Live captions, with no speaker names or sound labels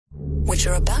What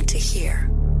you're about to hear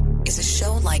is a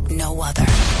show like no other.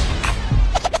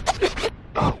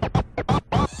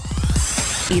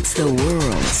 It's the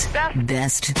world's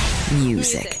best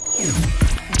music.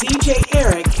 DJ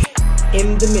Eric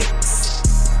in the mix.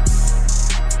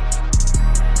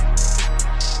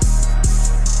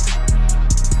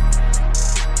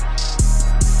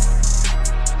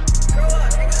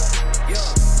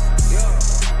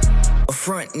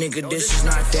 Front, nigga, this is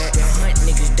not that. I hunt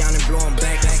niggas down and blow 'em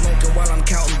back. Smoking while I'm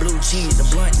counting blue cheese. A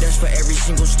blunt that's for every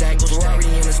single stack. Ferrari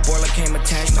in a spoiler came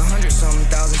attached. 100-something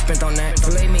thousand spent on that.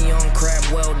 Filet mignon, crab,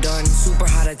 well done. Super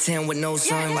hot at 10 with no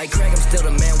sun. Like Craig, I'm still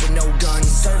the man with no gun.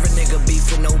 Serve a nigga beef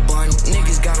with no bun.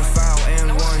 Niggas got a foul and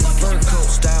run. Fur coat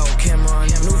style, Cameron.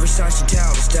 New Versace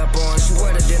towel to step on. She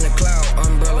wetter than a cloud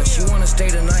umbrella. She wanna stay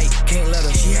the night, can't let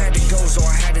her. She had to go, so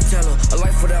I had to tell her. A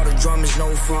life without a drum is no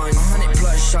fun. 100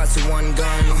 plus shots in one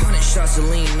gun. 100 shots of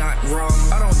lean, not rum.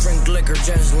 I don't drink liquor,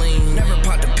 just lean. Never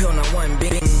popped a pill, not one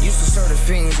bing. Used to serve the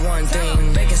fiends one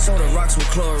thing. Baking soda rocks with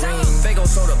chlorine. Fago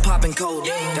soda popping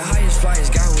codeine. The highest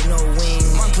flyest guy with no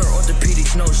wings. Montclair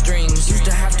orthopedics, no strings. Used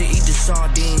to have to eat the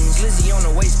sardines. Lizzie on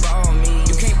the waist by all means.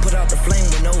 You can't put out the flame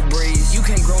with no breeze. You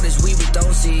can't grow this weed with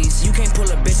those seeds. You can't pull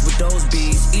a bitch with those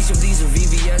bees. Each of these are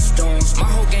VVS stones. My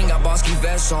whole gang got Bosky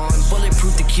vests on.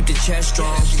 Bulletproof to keep the chest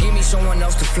strong. Give me someone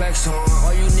else to flex on.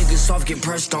 All you niggas soft get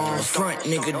pressed on. Front,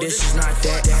 nigga, this is not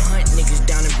that. I hunt niggas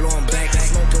down and blow 'em back.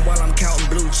 Smoking while I'm counting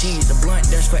blue cheese. A blunt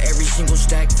that's for every single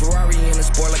stack. Ferrari in a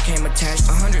spoiler came attached.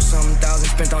 100-something thousand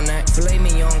spent on that. Filet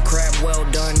mignon, crab, well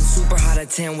done. Super hot at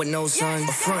 10 with no sun.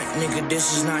 A front, nigga,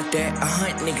 this is not that. I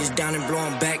hunt niggas down and blow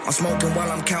 'em back. I'm smoking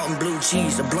while I'm counting blue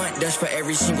cheese. A blunt that's for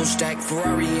every single stack.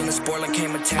 Ferrari in a spoiler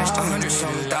came attached.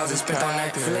 100-something thousand spent on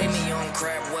that. Filet mignon,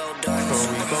 crab, well done. But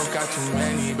we both got too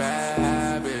many bad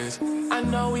habits. I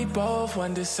know we both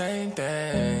want the same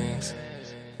things.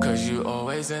 Cause you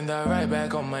always end up right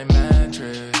back on my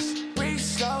mattress. We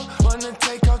slow, wanna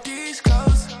take off these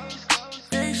clothes.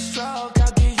 Deep stroke,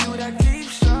 I'll give you that deep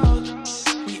stroke.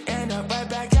 We end up right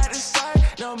back at the start.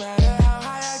 No matter how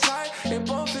high I try, it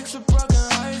won't fix a broken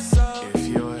heart. So if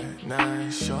you're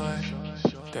not sure,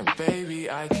 then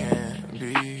baby I can't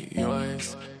be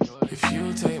yours. If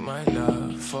you take my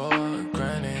love for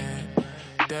granted,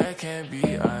 there can't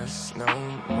be us no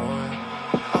more.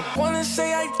 I wanna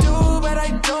say I do, but I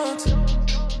don't.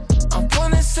 I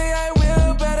wanna say I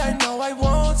will, but I know I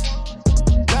won't.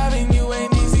 Loving you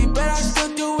ain't easy, but I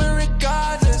still do it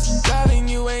regardless. Loving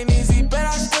you ain't easy, but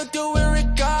I still do it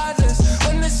regardless.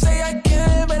 Wanna say I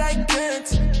can, but I can't.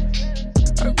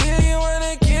 I really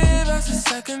wanna give us a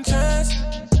second chance.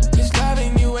 Cause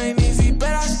loving you ain't easy,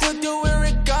 but I still do it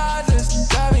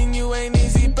regardless. Loving you ain't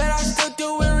easy, but I still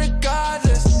do it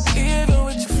regardless. Even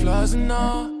with your flaws and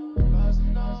all.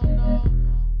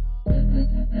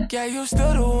 Yeah, you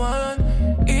still the one,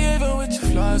 even with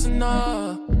your flaws and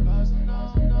all.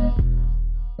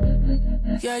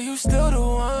 Yeah, you still the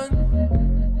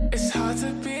one. It's hard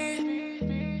to be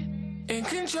in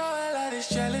control of this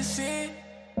jealousy.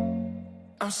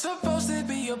 I'm supposed to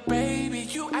be your baby,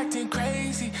 you acting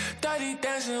crazy. Dirty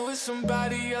dancing with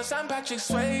somebody else, I'm Patrick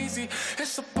Swayze.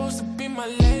 It's supposed to be my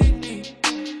lady,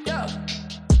 yeah.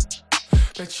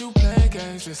 But you play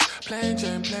games, just plain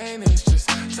Jane, plain, it's just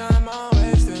time I'm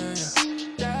wasting,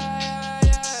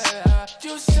 yeah.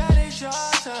 You said it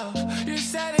yourself, you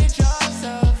said it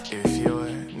yourself. If you're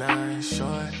not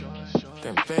sure,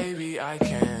 then baby I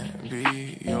can't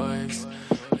be yours.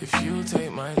 If you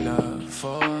take my love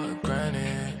for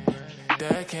granted,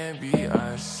 there can't be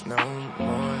us no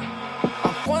more.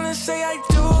 I wanna say I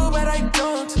do, but I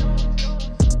don't.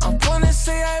 I wanna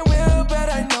say I will, but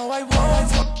I know I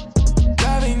won't.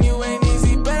 Loving you ain't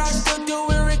easy, but I still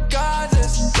do it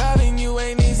regardless. Loving you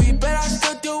ain't easy, but I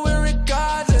still do it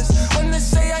regardless. Wanna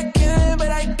say I can, but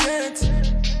I can't.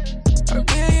 I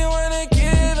really wanna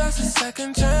give us a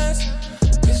second chance.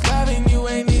 Cause loving you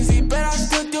ain't easy, but I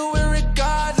still do it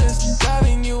regardless.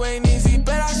 Loving you ain't easy,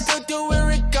 but I still do it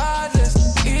regardless.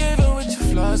 Even with your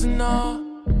flaws and all.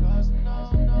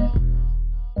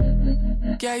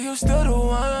 Yeah, you still the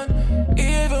one,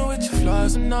 even with your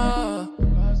flaws and all.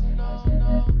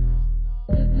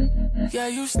 Yeah,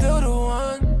 you still the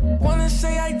one. Wanna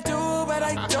say I do, but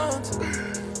I don't.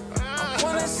 I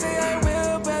wanna say I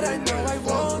will, but I know I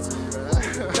won't.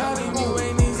 Loving you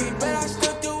ain't easy, but I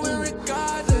still do it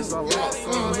regardless.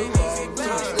 Loving you ain't easy, but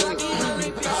I still do it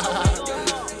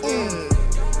regardless.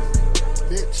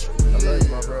 Bitch, I love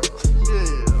you, my bro.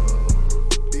 Yeah.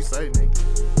 Be safe, nigga.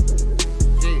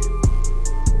 Yeah.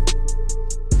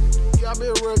 I be a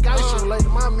real gangster related to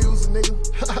my music, nigga.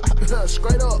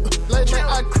 Straight up. Late night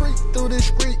I creep through this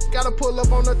street. Gotta pull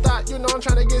up on the thought. You know I'm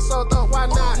tryna get soaked up. Why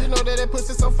not? You know that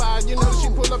pussy so fire, you know that she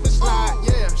pull up and slide.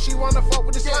 Yeah, she wanna fuck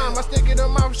with the slime. I stick it in her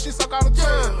mouth, she suck all the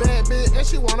time. Bad bitch, and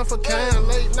she wanna for kind.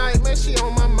 Late night, man, she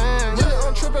on my mind. Really,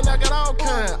 I'm tripping, I got all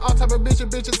kind. All type of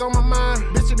bitches on my mind.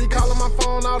 Bitches be calling my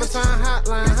phone all the time.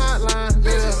 Hotline,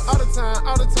 yeah. All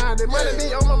the time. The money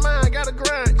be on my mind, gotta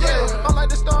grind, yeah. I'm like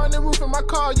the star in the roof of my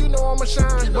car, you know I'ma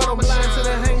shine. But I'm blind to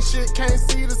the hang shit, can't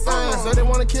see the signs. So they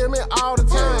wanna kill me all the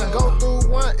time. Go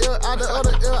through one ear, out the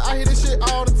other ear, I hear this shit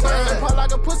all the time. Pop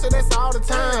like a pussy, that's all the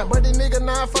time. But these niggas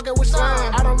not fucking with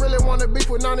slime. I don't really wanna beef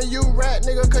with none of you rat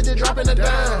nigga, cause you dropping a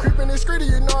dime. Creeping the street,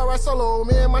 you know I ride solo.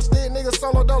 Me and my stick nigga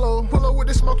solo dolo. Pull up with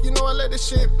the smoke, you know I let this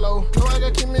shit blow. Know I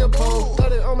gotta keep me a pole.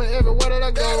 30 on me everywhere that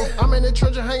I go. I'm in the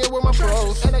trenches hanging with my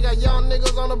bros. And I got young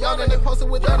niggas on the block and they posted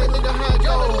with that nigga how it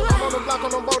go. I'm on the block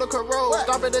on the Boulder Cut Road.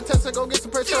 Stop at the Tesla, go get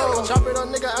some petrol. Chop it up,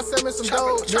 nigga, I send me some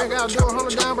dough. Drink out, do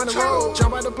 100 down by the road.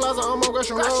 Jump out the plaza, I'm on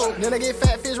Gresham Road. Then I get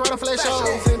fat fish right on flesh show.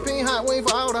 Send pink hot wing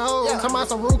for all the hoes. Talking about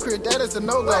some root crib, that is a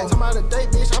no-go. Talking about a date,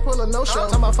 bitch, I pull a no-show.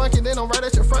 Talking about funky, then I'm right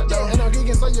at your front door. And I'm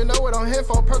geeking, so you know what I'm here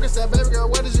for. Percocet, baby girl,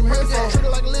 what did you here for? Treat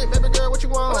it like a lit, baby girl, what you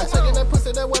want? Taking that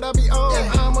pussy, that what I be on.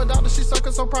 I'm a doctor, she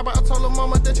suckin' so proper. I told her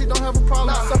mama that you don't have a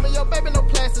problem. Some of your baby, no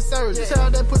plastic surgery. Tell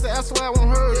that pussy, I swear I won't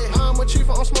hurt it. I'm a chief,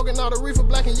 I'm smoking all the reefer,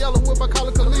 black and yellow whip, I call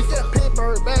it Khalifa.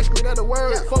 Pittsburgh, bash screw, that the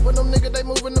word. Fuck with them niggas, they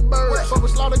moving the bird. Fuck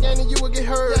with Slaughter Gang and you will get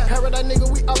hurt. Paradise nigga,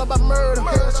 we all about murder.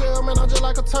 Hell chill, man, I'm just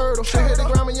like a turtle. She hit the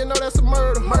ground and you know that's a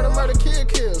murder. Murder,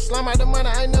 kill. Slime out the money,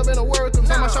 I ain't never been a worker.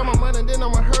 Time I show my money, then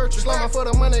I'ma hurt you. Slime for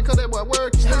the money, cause that boy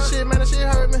work. This shit, man, that shit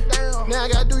hurt me. Now I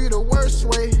gotta do you the worst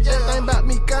way. Everything about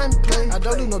me gunplay. I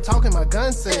don't do no talking, my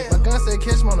gun say. My gun say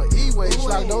catch me on the E-way.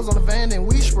 Like those on the van, then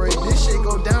we spray. This shit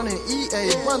go down in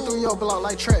EA. Run through your block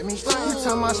like trap me. You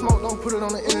tell my smoke, don't put it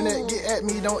on the internet. Get at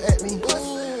me, don't at me.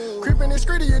 Creepin' the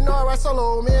street, you know I ride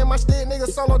solo. Me and my stick nigga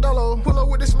solo dolo. Pull up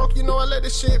with the smoke, you know I let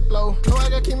this shit blow. Know I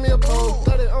gotta keep me a pole.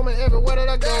 30 on me everywhere that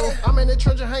I go. I'm in the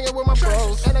trenches hanging with my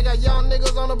bros. And I got young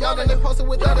niggas on the block and they posted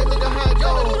with that nigga how it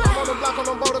go. I'm on the block on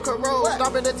the Boulder Cut Road.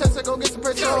 Stop at the Tesla, go get some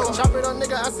petrol. Chop it up,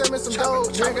 nigga, I send me some dough.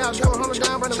 Drink out, do 100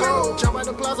 down by the road. Jump out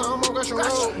the plaza, I'm on Gresham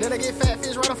Road. Then I get fat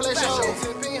fish right on flesh show.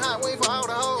 Pink hot wing for all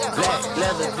the hoes. Black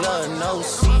leather glove, no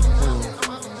sequin.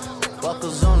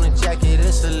 Buckles on the jacket,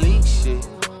 it's elite shit.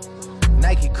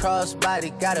 Nike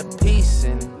crossbody got a piece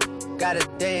in it. Gotta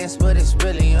dance, but it's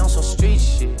really on some street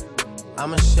shit.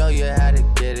 I'ma show you how to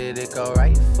get it. It go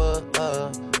right foot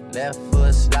up, left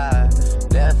foot slide.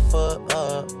 Left foot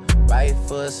up, right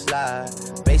foot slide.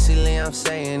 Basically, I'm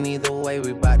saying either way,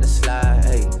 we bout to slide.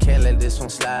 Hey, can't let this one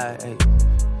slide. Hey,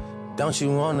 don't you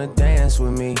wanna dance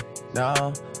with me?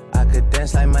 No, I could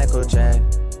dance like Michael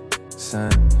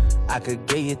Jackson. I could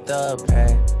get you the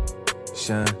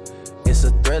passion. It's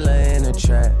a thriller in a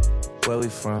trap. Where we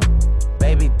from?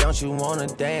 Baby, don't you wanna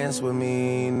dance with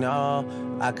me? No,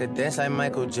 I could dance like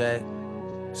Michael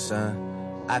Jackson.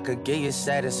 I could get you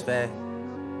satisfaction.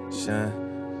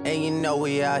 And you know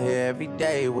we out here every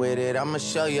day with it. I'ma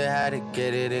show you how to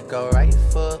get it. It go right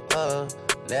foot up,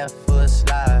 left foot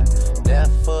slide.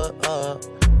 Left foot up,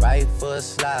 right foot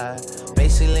slide.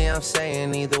 Basically, I'm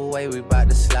saying either way, we bout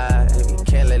to slide. Hey,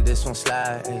 can't let this one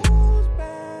slide. Hey.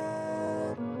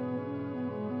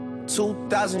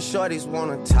 2,000 shorties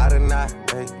wanna tie the knot,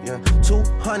 hey, yeah.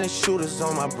 200 shooters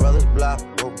on my brother's block,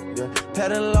 oh, yeah.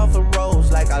 Pedal off the roads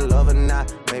like I love or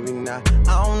not, maybe not.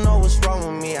 I don't know what's wrong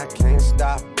with me, I can't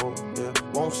stop, oh, yeah.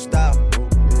 Won't stop, oh,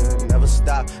 yeah, never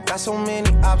stop. Got so many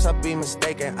ops, I be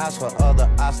mistaken ops for other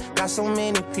ops. Got so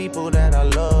many people that I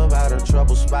love out of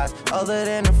trouble spots. Other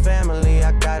than the family,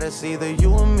 I got it's either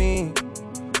you or me.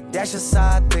 That's just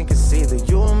how I think it's either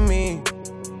you or me.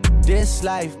 This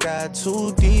life got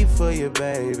too deep for you,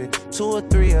 baby. 2 or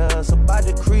 3 of us about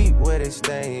to creep where they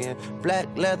stayin'. Black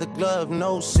leather glove,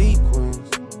 no sequins.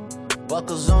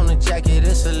 Buckles on the jacket,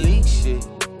 it's elite shit.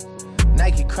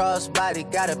 Nike crossbody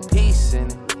got a piece in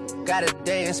it. Gotta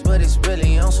dance, but it's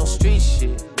really on some street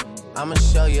shit. I'ma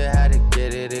show you how to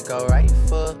get it. It go right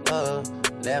foot up,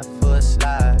 left foot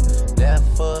slide. Left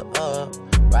foot up,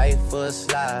 right foot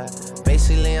slide.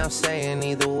 Basically, I'm saying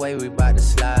either way, we bout to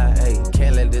slide. Hey,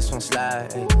 can't let this one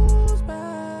slide. Hey.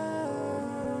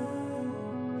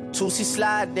 2C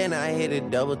slide, then I hit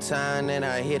it double time. Then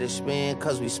I hit a spin,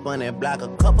 cause we spun that block a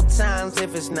couple times.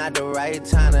 If it's not the right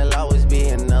time, there'll always be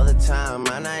another time.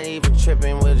 I'm not even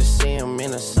tripping, we'll just see him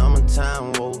in the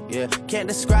summertime. Whoa, yeah. Can't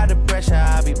describe the pressure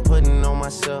I be putting on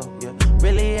myself, yeah.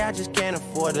 Really, I just can't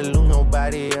afford to lose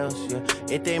nobody else, yeah.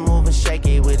 If they moving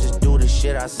shaky, we just do the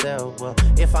shit ourselves. Well,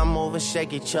 if I'm moving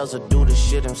shaky, Chelsea do the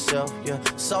shit himself, yeah.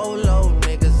 Solo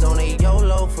niggas on a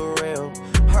YOLO for real.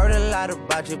 Heard a lot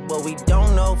about you, but we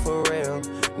don't know for real.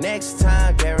 Next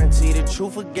time, guarantee the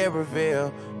truth will get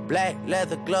revealed. Black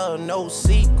leather glove, no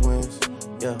sequins.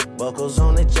 Yeah, buckles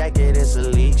on the jacket, it's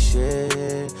elite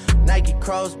shit. Nike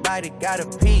crossbody got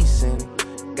a piece in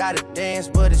it. Gotta dance,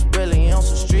 but it's really on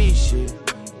some street shit.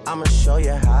 I'ma show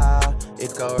you how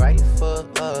it go. Right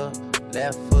foot up,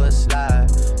 left foot slide.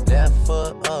 Left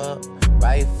foot up,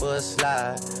 right foot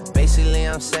slide. Basically,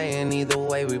 I'm saying either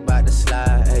way, we bout to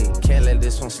slide. Hey, can't let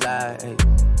this one slide. Hey,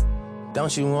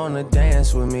 don't you wanna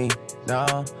dance with me?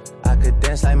 No, I could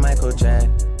dance like Michael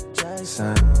Jackson.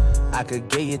 I could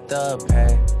get you the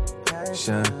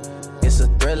passion. It's a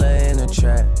thriller in a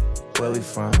trap. Where we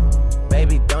from?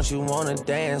 Baby, don't you wanna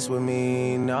dance with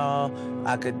me? No,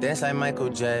 I could dance like Michael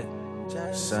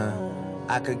Jackson.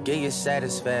 I could get you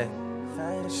satisfaction.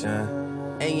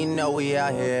 And you know we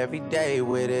out here every day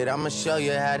with it. I'ma show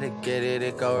you how to get it.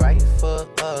 It go right foot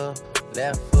up,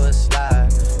 left foot slide.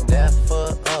 Left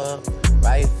foot up,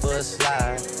 right foot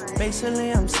slide. Basically,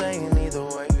 I'm saying either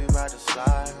way, we bout to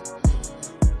slide.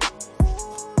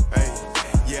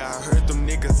 Yeah, I heard them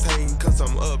niggas hating cause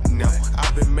I'm up now.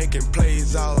 I've been making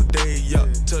plays all day, yeah,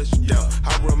 touchdown.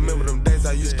 I remember them days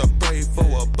I used to pray for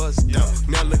a bust down.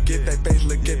 Now look at that face,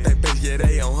 yeah,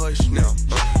 they on hush now.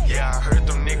 Yeah, I heard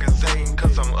them niggas hating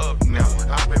cause I'm up now.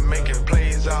 I've been making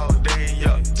plays all day,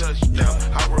 yeah, touchdown.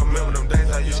 I remember them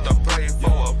days I used to pray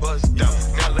for a bust down.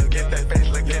 Now look at that face,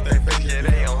 yeah,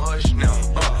 they on hush now.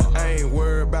 I ain't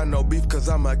worried about no beef cause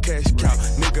I'm a cash cow.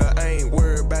 Nigga, I ain't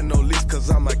worried about no lease cause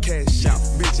I'm a cash out.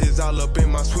 Bitches all up in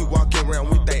my suite walking around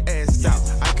with they ass out.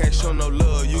 I can't show no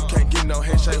love, you can't get no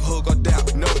handshake, hug or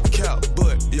doubt. No cap,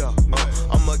 but yeah,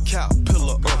 I'm a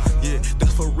caterpillar, yeah,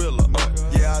 that's for real.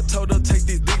 Yeah, I told her take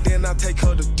this dick, then I take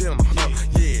her to dinner.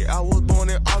 Yeah, I was born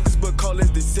in August, but call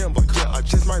it December. Yeah, I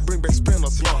just might bring back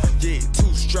spinners. Yeah,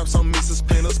 2 straps on me,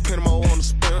 suspenders, pin them all on the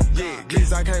spinner. Yeah,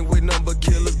 glitz, I can't wait none but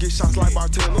killers, get shots like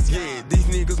bartenders. Yeah, these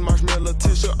niggas marshmallow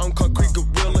tissue, I'm concrete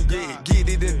gorilla. Yeah, get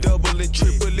it and double and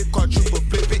triple it, quadruple,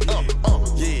 flip it up.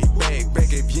 Yeah,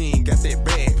 bag if you ain't got that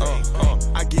bag.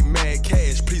 I get mad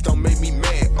cash, please don't make me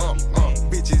mad.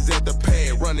 Bitches at the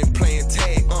pad, running, playing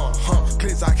tag.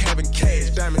 Glitz, I having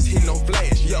cash, diamonds hit no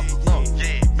flash. Yeah,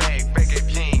 bag if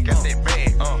you ain't got that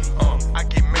bag. I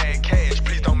get mad cash,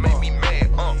 please don't make me mad.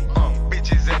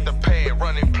 Bitches at the pad,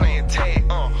 running, playing tag.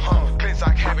 Glitz,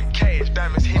 I having cash,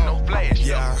 diamonds hit no flash.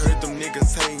 Yeah, I heard them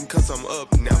niggas hating cause I'm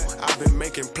up now. I've been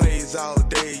making plays all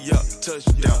day, yeah,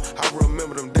 touchdown. I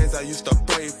remember them days I used to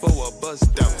pray for a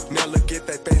bust down. Now look at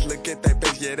that face,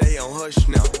 yeah, they on hush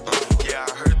now. Yeah,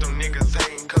 I heard them niggas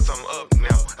hating cause I'm up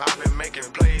now. I've been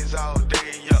making plays all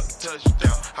day, yeah,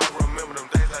 touchdown. I remember them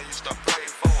days I used to pray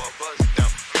for a bust down.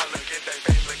 Now look at that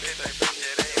face, yeah,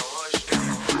 they on hush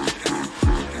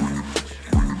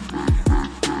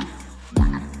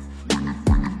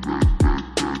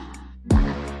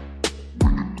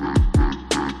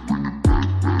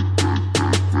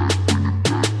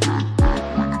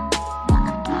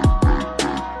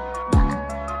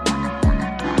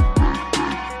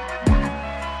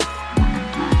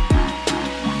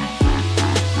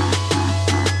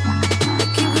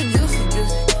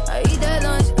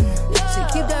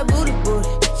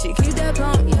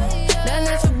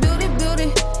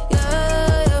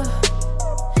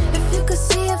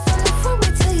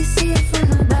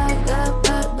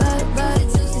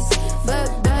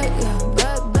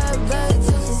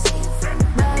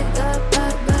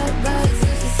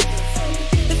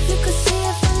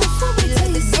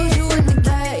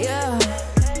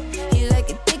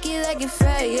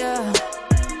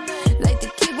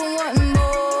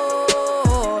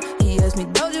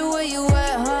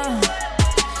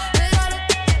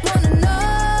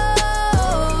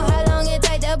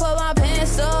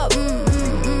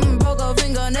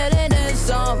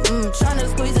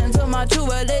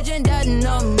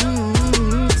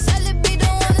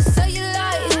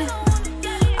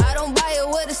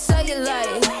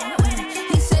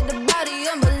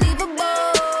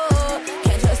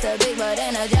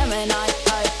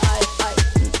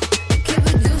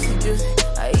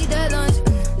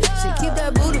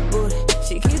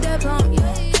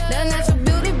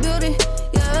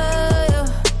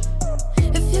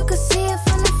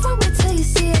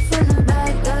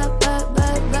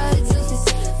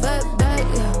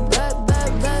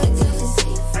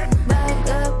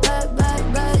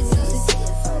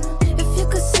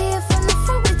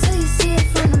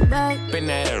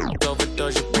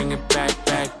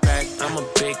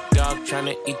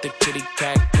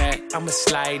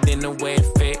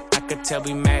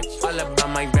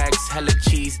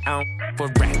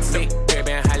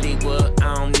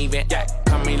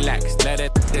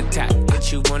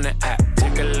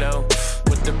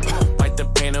wipe the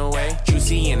pain away.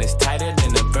 Juicy and it's tighter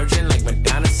than a virgin, like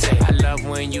Madonna say. I love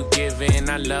when you give in,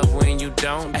 I love when you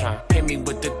don't. Hit me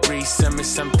with the threesome and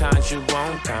sometimes you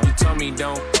won't. You told me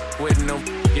don't with no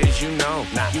yes, you know.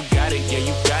 You got it, yeah,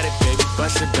 you got it, baby.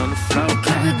 Bust it on the floor.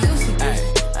 Keep it juicy,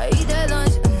 I eat that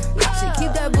lunch. She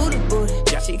keep that booty,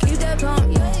 she keep that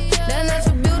pump, that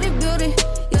natural beauty,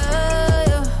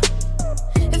 yeah.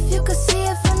 If you could see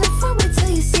it from the front, wait till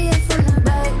you see it from the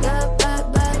back,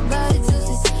 back,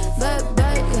 juicy, back,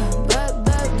 juicy,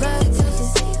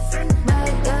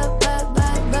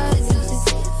 back, juicy.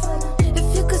 If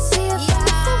you could see it from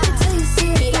the front, wait till you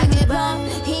see it. He like it bump,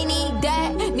 he need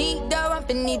the rump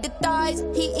and need the thighs.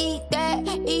 He eat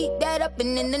that up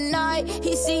and in the night.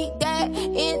 He see that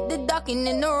in the dark and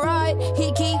in the right.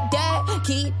 He keep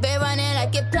it running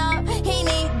like it plumb. He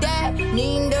need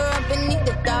the rump and need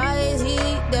the thighs. He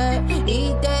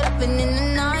eat that up and in the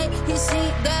night. He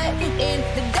see that in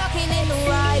the dark and in the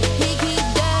right. He keep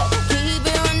it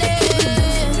running.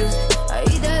 I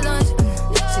eat that lunch.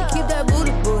 She keep that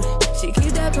booty, she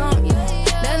keep that pump,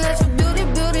 that natural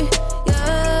beauty,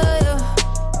 yeah.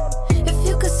 If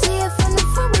you could see it from the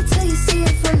front, wait till you see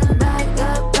it from the back,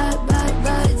 back,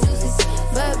 juicy,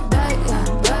 back,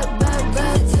 juicy,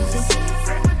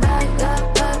 back,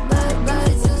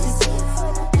 juicy.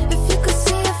 If you could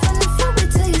see it from the front, wait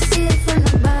till you see it from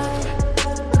the back.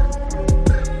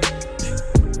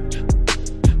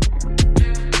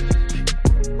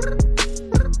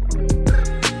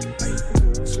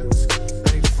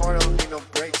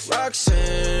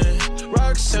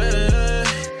 Roxanne,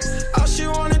 all she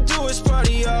wanna do is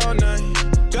party all night.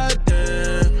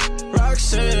 Goddamn,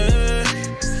 Roxanne,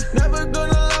 never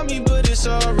gonna love me, but it's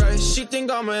alright. She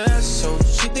think I'm an asshole,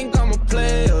 she think I'm a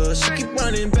player. She keep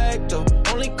running back though,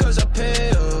 only cause I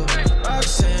pay her.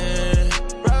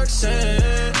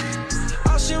 Roxanne,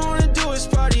 all she wanna do is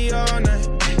party all night.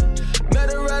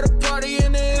 Met her at a party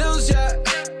in the hills, yeah.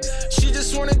 She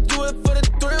just wanna do it for the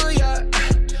thrill, yeah.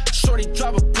 Shorty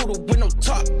drive a poodle with no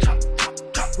top.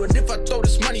 But if I throw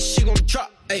this money, she gon' drop.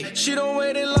 Ay. She don't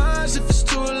wait in lines if it's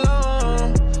too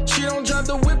long. She don't drive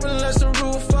the whip unless the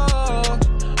roof fall.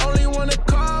 Only wanna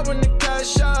call when the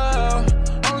cash out.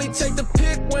 Only take the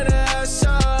pic when the ass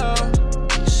out.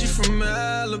 She from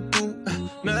Malibu.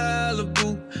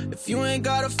 If you ain't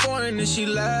got a foreign, then she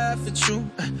laugh at you.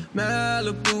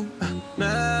 Malibu.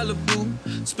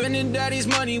 Spending daddy's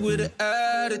money with an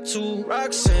attitude.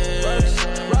 Roxanne.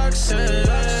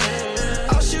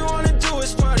 All she wanna do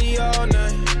is party all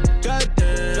night.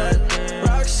 Goddamn,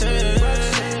 Roxanne.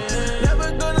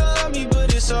 Never gonna love me,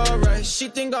 but it's alright. She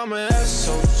think I'm an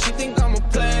asshole, she think I'm a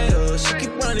player. She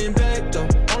keep running back though,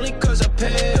 only cause I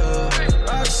pay her.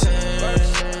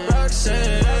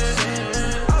 Roxanne.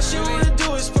 All she wanna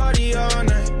do is party all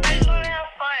night.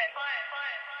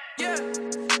 Yeah,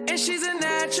 and she's a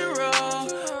natural.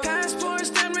 Passport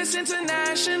stamp Miss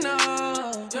International.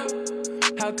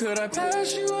 How could I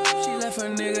pass you up? She left her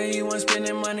nigga, he wasn't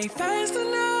spending money fast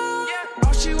enough. Yeah.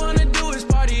 All she wanna do is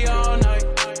party all night.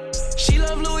 She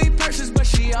love Louis purses, but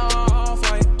she off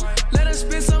white. Let her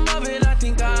spend some of it, I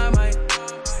think I might.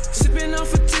 Sipping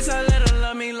off her tits, I let her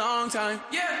love me long time.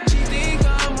 Yeah. She think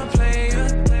I'm a player.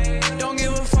 Don't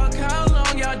give a fuck how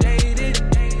long y'all dated.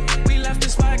 We left the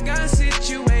spot, got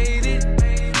situated.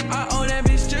 I owe that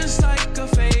bitch just like a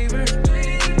favor.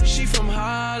 She from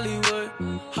Hollywood.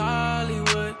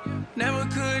 Never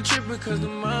could trip because the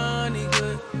money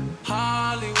good.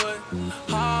 Hollywood.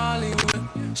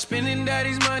 Spending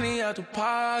daddy's money out the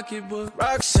pocketbook.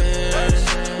 Roxanne.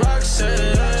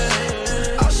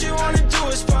 All she wanna do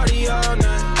is party all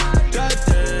night.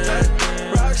 Goddamn,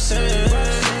 Roxanne.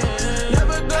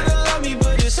 Never gonna love me,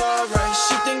 but it's alright.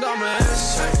 She think I'm an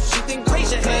asshole. She think I'm a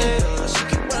player. She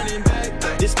keep running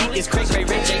back. This beat is cray cray,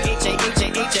 Ray J, AJ.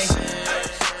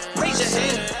 Raise your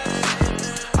hand.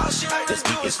 This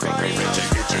beat is cray cray, Ray J.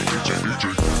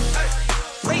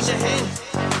 Raise your hand.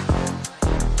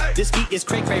 This beat is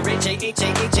cray cray, Ray J,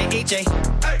 AJ.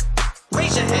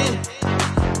 Raise your hand.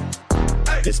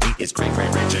 This beat is cray cray,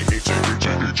 Ray J, AJ.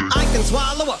 I can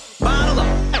swallow a bottle up,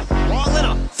 all in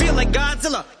up, feel like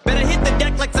Godzilla. Better hit the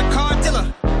deck like the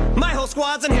cartilla. My whole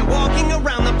squad's in here walking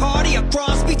around the party, a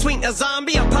cross between a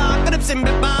zombie apocalypse and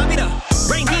Bobby the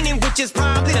Rain Heenan, which is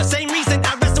probably the same reason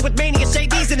I wrestle with mania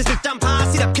shades and this bitch I'm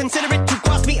posse up. Consider it to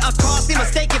cost me a costly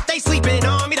mistake if they sleeping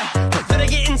on me. Better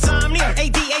get insomnia,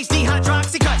 ADHD,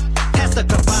 hydroxycut, pass the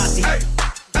Kabasi.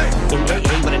 In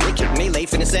AA with a naked melee,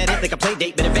 finna set it like a play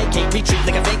date, better vacate, retreat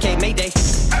like a vacate Mayday.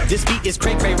 This beat is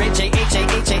cray cray, Ray J,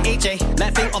 AJ.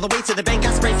 Laugh thing all the way to the bank.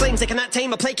 I spray flames, they cannot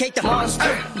tame or placate the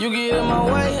monster. You get in my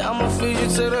way, I'ma feed you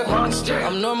to the monster.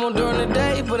 I'm normal during the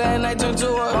day, but at night turn to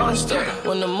a monster.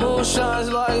 When the moon shines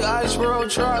like ice road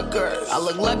truckers, I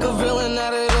look like a villain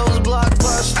out of those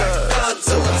blockbusters. Gun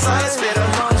to the fire, spit a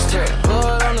monster.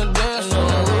 Blood on the dance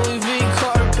floor, Louis V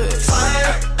carpet.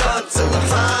 Fire, gun to the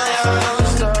fire.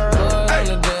 Blood on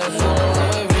the dance floor,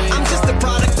 Louis V. I'm just a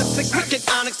product of the cricket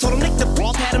onyx. Told him Nick the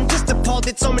ball, had him just appalled.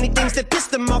 Did so many things that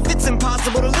pissed him off. It's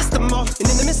impossible to list them all. And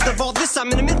in the midst of all this,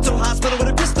 I'm in a mental hospital with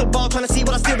a crystal ball, trying to see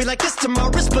what I still be like this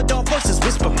tomorrow. Rispadol voices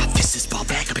whisper, my fist is ball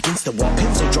back up against the wall,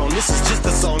 pencil drawn. This is just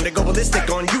a song to go ballistic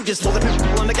on. You just pull the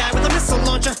pistol on the guy with a missile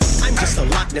launcher. I'm just a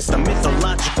Loch Ness, the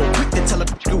mythological, quick to tell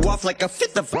you off like a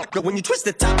fifth of vodka. When you twist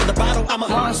the top of the bottle, I'm a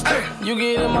monster. You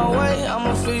get in my way,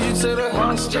 I'ma feed you to the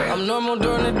monster. I'm normal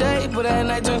during the day, but at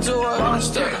night turn to a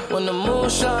monster. When the moon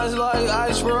shines like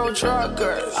ice road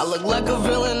truckers, I look like a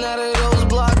villain out of those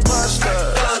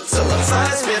blockbusters. Gun to the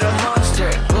fire, spit a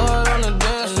monster. Blood on the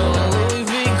dance floor, Louis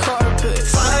V carpet.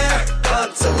 Fire, gun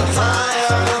to the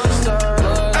fire.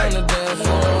 Blood on the dance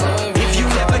floor, Louis V. If you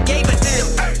never gave a damn,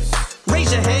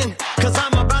 raise your hand, cause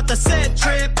I'm about to set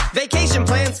trip. Vacation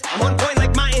plans, I'm on point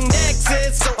like my index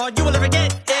is. So all you will ever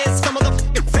get is some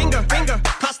motherfucking finger,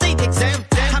 prostate exam.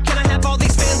 How can I have all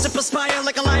these fans that perspire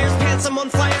like a liar's pants? I'm on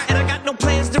fire and I got no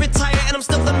plans to retire, and I'm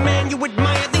still the man you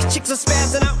admire. These chicks are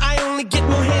spazzing out, I only get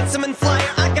more handsome and flyer.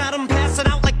 I got them passing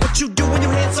out like what you do when you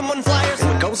hand someone flyers.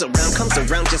 And what goes around comes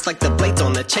around just like the blades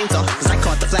on the chainsaw. Cause I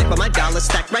caught the flag, but my dollar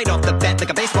stacked right off the bat like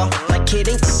a baseball. Like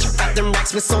kidding, got them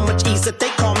racks with so much ease that they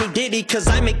call me Diddy. Cause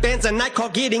I make bands and I call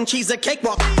getting cheese a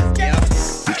cakewalk. Yeah,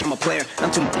 I'm a player,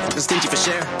 I'm too stingy for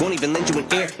share. Won't even lend you an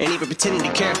ear, ain't even pretending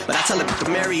to care. But I tell it the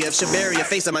Mary of Shabaria,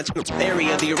 face of my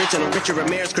area. The original Richard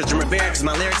Ramirez, Christian Rivera. Cause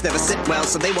my lyrics never sit well,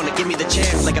 so they wanna give me the chair.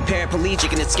 Like a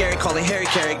paraplegic and it's scary, call it Harry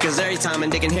Carry. Cause every time I'm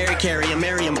digging Harry Carry, I'm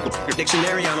Merriam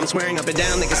dictionary on. I'm swearing up and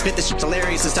down, they can spit this shit's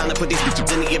hilarious. It's time to put these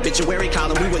bitches in the obituary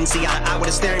column. We wouldn't see eye to eye with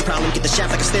a staring problem. Get the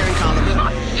shaft like a staring column.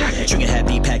 Trigger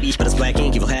happy, pack each, but it's black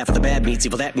ink. Evil half of the bad meats.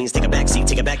 Evil that means take a backseat,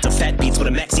 take it back to fat beats with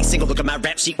a maxi single. Look at my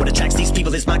rap sheet. What attracts these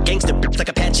people is my gangster like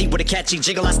Apache with a catchy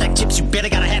jiggle. I stack chips, you better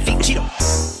got a half-eaten Cheeto.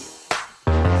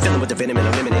 Fill him with the venom and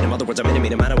eliminate him. Other words, I'm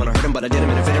intimate him. I don't wanna hurt him, but I did him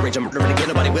in a fit of rage. I'm murdering again,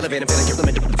 nobody will evade him. Feeling kill them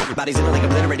in bodies in a like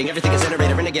obliterating. Everything is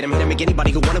iterated, renegade him. Hit him, make anybody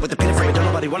who wanted with the pin and frame. Don't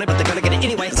nobody want it, but they're gonna get it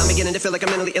anyway. Cause I'm beginning to feel like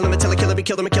I'm mentally ill. I'm a killer, be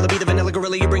killed, I'm a killer, be the vanilla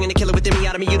gorilla. You're bringing a killer within me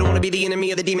out of me. You don't wanna be the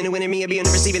enemy of the demon who in me. Or being the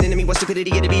receiving enemy. What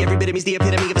stupidity it'd be. Every bit of me's the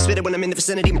epitome of a spitter when I'm in the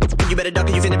vicinity. You better duck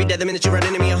or you finna be dead the minute you run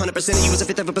into me. 100% of you is a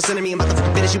fifth of a percent of me. I'm about to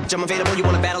finish you, bitch, I'm available. You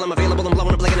wanna battle, I'm available. I'm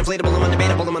blowing up like an inflatable. I'm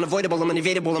undebatable, I'm unavoidable, I'm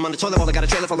unevadable. I'm on the toilet bowl, I got a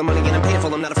trailer full of money and I'm paying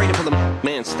for. I'm not afraid to pull them.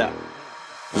 Man, stop.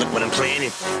 Look what I'm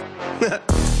planning.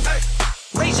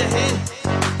 Raise your hand.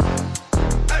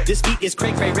 This beat is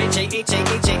cray cray, Ray J,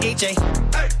 H-A.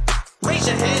 Raise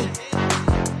your hand.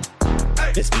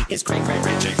 This beat is cray cray,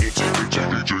 Ray J, H-A.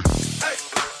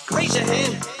 Raise your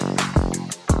hand.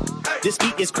 This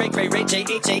beat is cray cray, Ray J,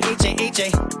 H-A.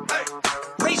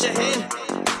 Raise your hand.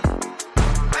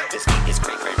 This beat is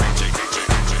cray cray, Ray J,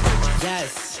 H-A.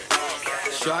 Yes,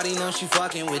 shorty know she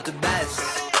fucking with the best.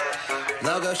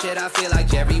 Logo shit, I feel like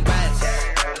Jerry West.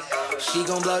 She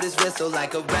gon' blow this whistle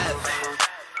like a ref.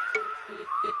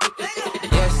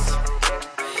 Yes,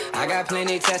 I got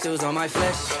plenty tattoos on my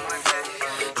flesh.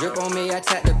 Drip on me, I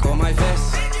tactical my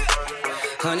vest.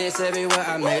 Hundreds everywhere,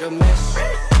 I made a mess.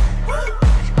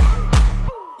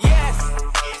 Yes,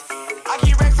 I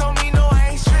keep racks on me, no I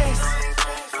ain't stressed.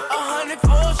 100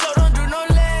 full, so don't do no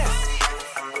less.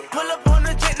 Pull up on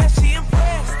the jet, now she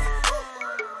impressed.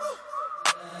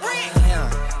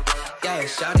 Yeah,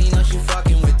 shawty know she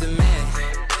fucking with the man.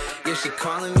 Yeah, she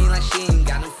calling me like she ain't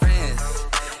got no friends.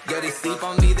 Yo, they sleep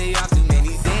on me, they often make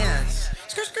me dance.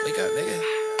 Wake up, nigga.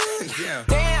 Yeah.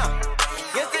 Damn,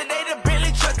 yesterday the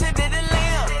Bentley truck, today the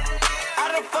Lamb.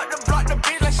 I done fucked the block, the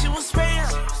bitch like she was spam.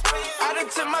 I done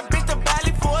took my bitch to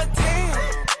Bali for a 10.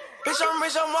 Bitch, I'm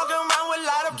rich, I'm walking around with a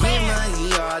lot of Get bands.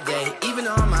 money all day, even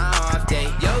on my off day.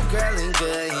 Yo, girl in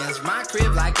good hands, my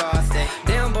crib like Allstate.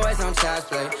 Them boys on child's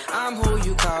play, I'm who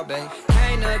you call, babe.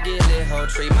 Can't get lit, whole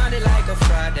tree, Monday like a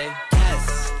Friday.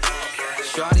 Yes,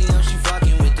 shorty know she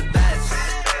fucking with the best.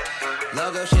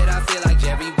 Logo shit, I feel like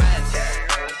Jerry West.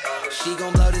 She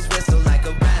gon' blow this whistle like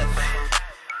a ref.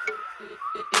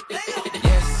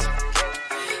 Yes,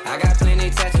 I got plenty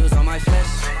tattoos on my flesh.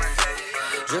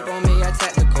 Drip on me, I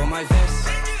tactical my vest.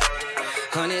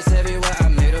 Hundreds everywhere, I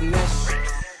made a mess.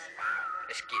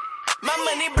 My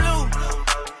money blue,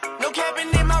 no capping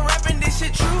in my rapping, this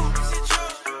shit true.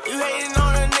 You hating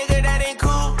on a nigga that ain't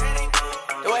cool.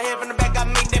 Do I hear from the back, I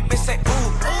make that bitch say ooh.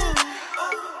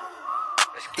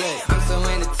 Yeah, I'm so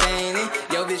entertaining.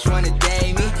 Yo, bitch wanna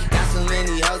date me. baby. Got so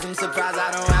many hoes, I'm surprised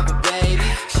I don't have a baby.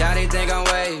 Shawty think I'm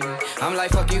wavy, I'm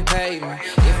like fuck you pay me.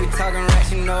 If we talking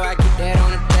racks, you know I get that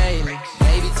on the daily.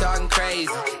 Baby talking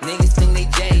crazy, niggas think they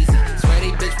Jay-Z. Swear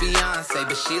they bitch Beyonce,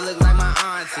 but she look like my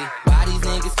auntie. Why these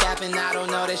niggas capping, I don't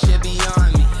know, that shit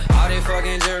beyond me. All that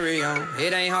fucking jewelry on,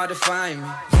 it ain't hard to find me.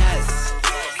 Yes,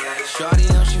 shorty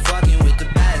know she fucking with the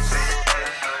best.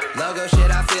 Logo shit,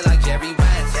 I feel like Jerry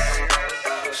West.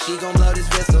 She gon' blow this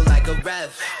whistle like a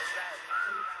ref.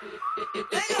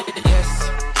 Yes,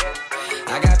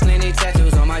 I got plenty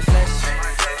tattoos on my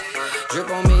flesh. Drip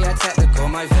on me, I tactical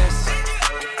my vest.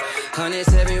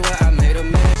 Hundreds everywhere, I made a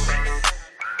mess.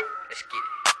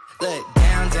 Look,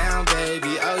 down, down,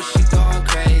 baby, oh, she going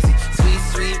crazy. Sweet,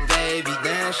 sweet baby,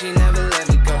 damn, she never let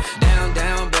me go. Down,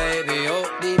 down, baby, oh,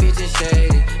 these bitches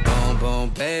shady. Boom, boom,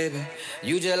 baby,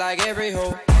 you just like every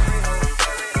hoe.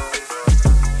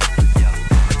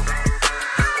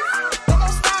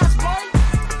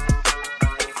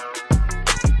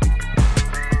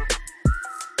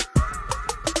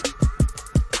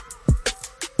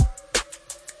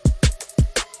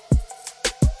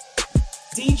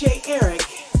 DJ Eric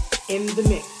in the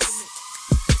mix.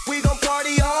 We gon'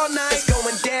 party all night. It's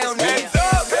going down. Hands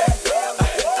up.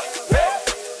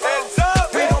 Hands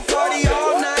up. We gon' party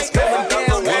all night. It's going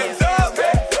down. Hands up.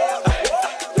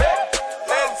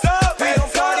 Hands up. We gon'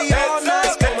 party all night.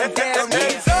 It's going down.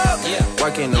 Hands up. Yeah.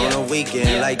 Working on a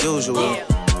weekend like usual.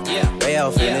 Way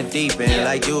off in the deep end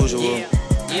like usual.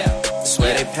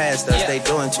 Swear they passed us, they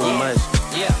doing too much.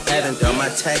 Haven't done my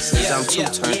taxes, I'm too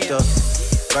turned up.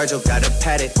 Virgil got a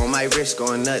paddock on my wrist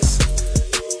going nuts.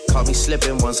 Caught me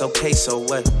slipping once, okay, so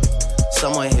what?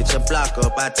 Someone hit your block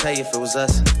up, I tell you if it was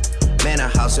us. Man, a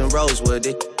house in Rosewood,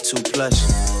 it too plush.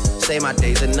 Say my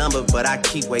day's a number, but I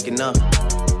keep waking up.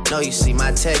 Know you see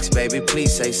my text, baby,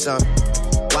 please say something.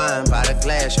 Wine by the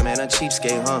glass, your man a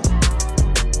cheapskate, huh?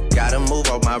 Gotta move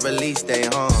on my release day,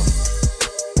 huh?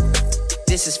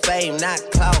 This is fame, not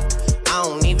clout. I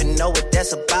don't even know what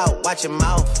that's about, watch your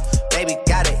mouth. Baby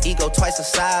got an ego twice the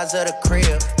size of the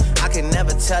crib. I can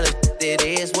never tell it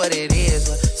is what it is.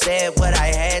 Said what I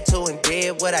had to and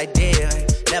did what I did.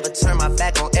 Never turn my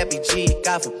back on FBG,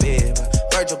 God forbid.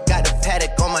 Virgil got a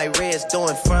paddock on my wrist,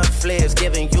 doing front flips.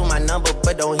 Giving you my number,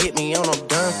 but don't hit me on no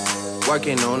done.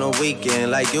 Working on a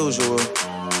weekend like usual.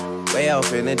 Way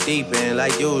off in the deep end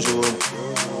like usual.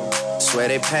 Swear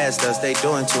they passed us, they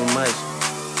doing too much.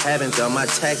 Haven't done my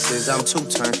taxes, I'm too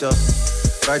turned up.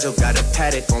 Virgil got a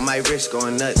paddock on my wrist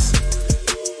going nuts.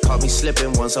 Caught me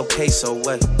slipping once, okay, so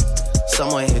what?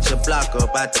 Someone hit your block up,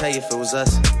 I tell you if it was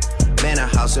us. Man, a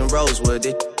house in Rosewood,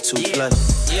 it too plush.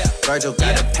 Virgil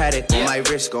got a paddock on my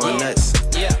wrist going nuts.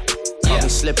 Caught me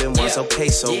slipping once, okay,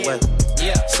 so what?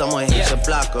 Someone hit your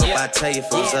block up, I tell you if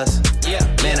it was us.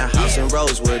 Man, a house in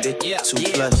Rosewood, it too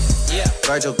plush.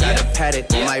 Virgil got a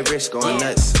paddock on my wrist going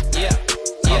nuts.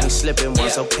 Caught me slipping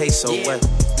once, okay, so what?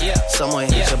 Someone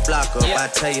hit your block up, I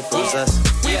tell you if it was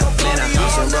us. Man, a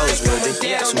house in Rosewood, it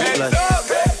too plush.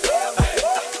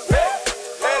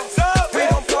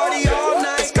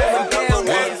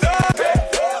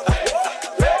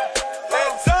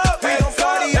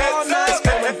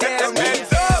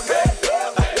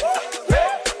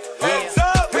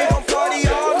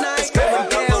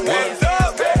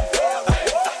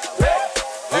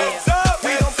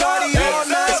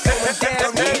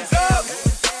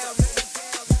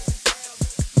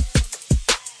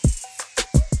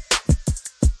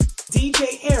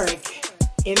 DJ Eric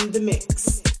in the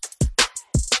mix.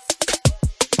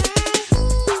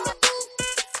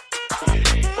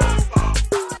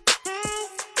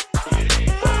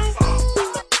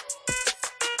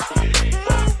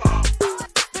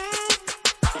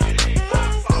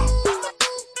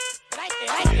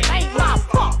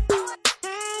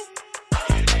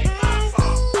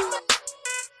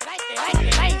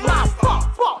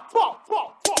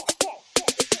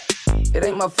 It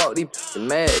ain't my fault these bitches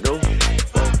mad though.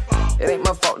 It ain't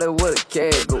my fault that where the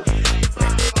cat go.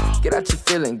 Get out your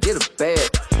feeling, get a bag.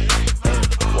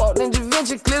 Walked in Da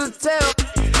Vinci, clear the tab.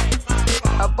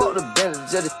 I bought the Benz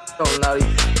just to on naughty.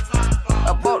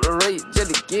 I bought the rate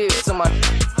just to give to my.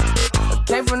 I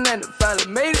came from that and finally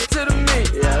made it to the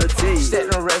me. Yeah, I'll tell you. Stack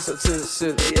them racks up to the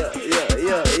city. Yeah.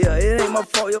 It ain't my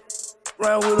fault, yo.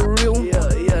 Round with a real one.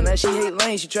 Yeah, now she hate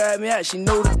lane, she tried me out, she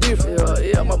know the difference.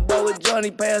 Yeah, my boy with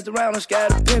Johnny passed around on Sky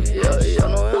the Pimp. Yeah,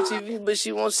 no MTV, but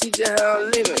she won't see just how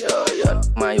I'm living. Yeah,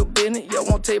 mind your business, yeah,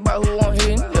 won't tell you about who I'm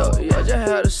hitting. Yeah, just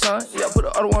had a son, yeah, put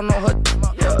the other one on her.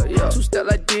 Yeah, two step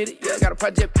like did it, yeah, got a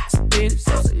project, did it.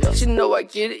 Yeah, she know I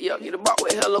get it, yeah, get a box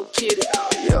with Hello Kitty.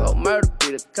 Yeah, murder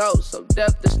be the code, so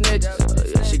death the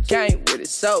snitches. Yeah, she came with it,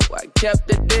 so I kept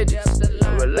the digits.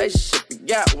 Relationship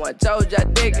got one. Told you I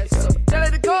dig it. So tell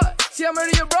her the court, see I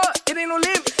murder your bro. It ain't no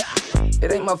limit.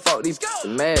 It ain't my fault these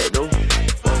mad though.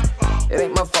 It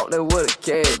ain't my fault that with a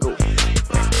cat go.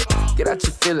 Get out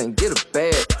your feeling, get a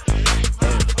bag.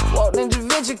 Walked in Da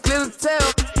Vinci, clear the tail.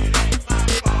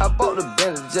 I bought the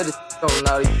Benz just to on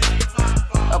naughty.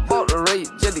 I bought the rate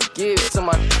just to give it to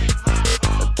my.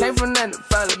 I came from nothing,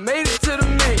 finally made it to the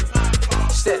million.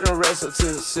 Stacked them racks up to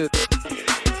the city.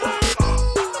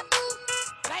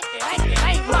 It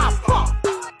ain't my fault.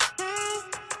 It ain't my fault.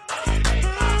 It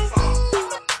ain't my fault.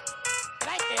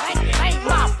 It ain't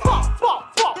my fault.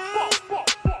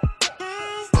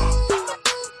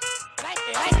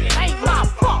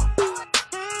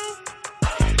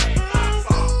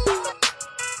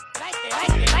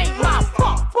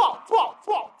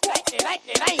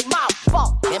 It ain't my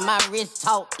fault. That my wrist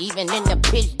talk, even in the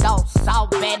pitch dog. Saw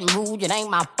bad mood, it ain't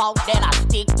my fault that I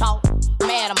stick talk.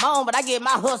 Man, I'm on, but I get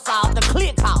my hustle off the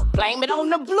clear call. Blame it on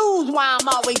the blues, why I'm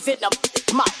always in the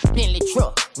my Bentley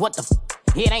truck. What the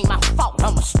it ain't my fault,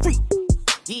 I'm a street.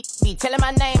 Be telling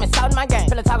my name and shouting my game.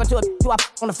 Fella talking to a do I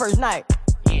on the first night.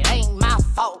 It ain't my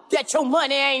fault that your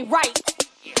money ain't right.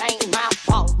 It ain't my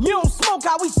fault. You don't smoke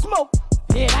how we smoke.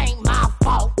 It ain't my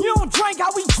fault. You don't drink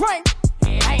how we drink.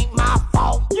 It ain't my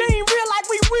fault. You ain't real like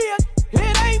we real.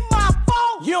 It ain't my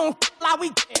fault. You don't like we.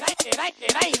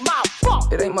 It ain't my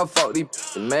fault. It ain't my fault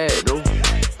these mad though.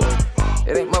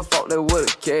 It ain't my fault that with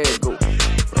a cat go.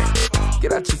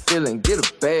 Get out your feeling, get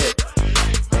a bag.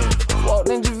 Walked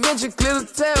in Da Vinci, clear the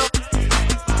tail.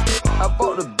 I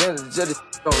bought the Benz just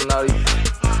to on naughty.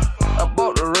 I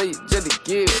bought the rate just to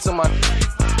give it to my.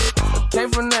 I came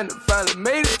from nothing, finally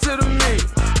made it to the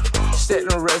million. Stacked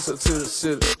them racks up to the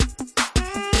city.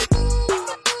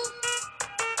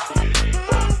 It ain't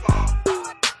my fault.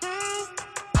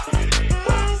 It ain't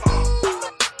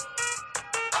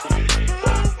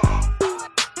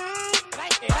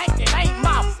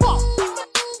my fault.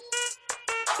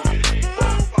 It ain't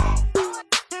my fault.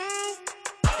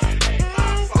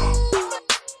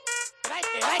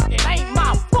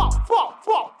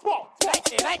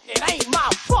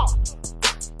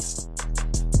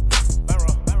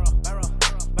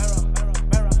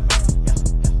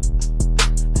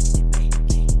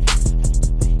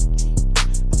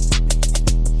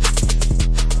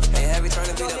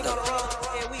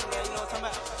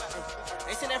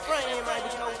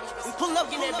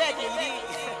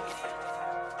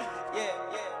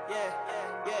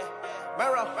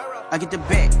 I get the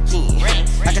back in.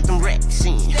 I got them racks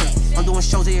in. I'm doing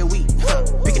shows every week.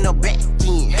 Picking up back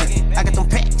in. I got them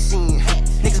packs in.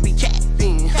 Niggas be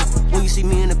capping. When you see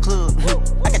me in the club,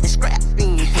 I got the scrap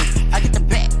in. I get the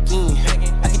back in.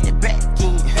 I get the back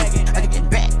in. I get the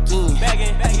back in.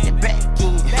 I get the back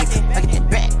in. I get the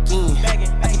back in.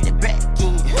 I get the back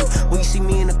in. When you see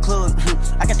me in the club,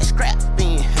 I got the scrap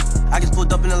in. I just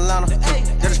pulled up in Atlanta.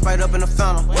 Got a Sprite up in the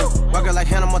fountain. Rocket like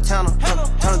Hannah Montana.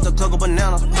 Turn the club a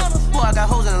banana. Boy, I got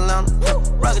hoes in Atlanta.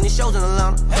 Rockin' these shows in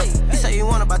Atlanta. He say he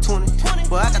want about 20.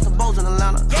 But I got the bows in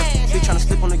Atlanta. Be tryna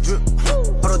slip on the drip.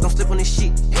 Hold up, don't slip on this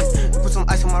shit. Put some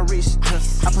ice on my wrist.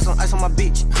 I put some ice on my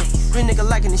bitch. Real nigga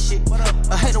liking this shit.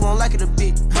 A hater won't like it a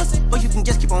bit. But you can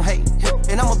just keep on hating.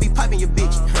 And I'ma be piping your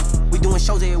bitch. We doing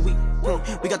shows every week.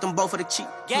 We got them both for the cheap.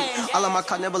 All of my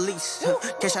car never lease.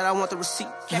 Cash out, I want the receipt.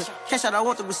 Cash out, I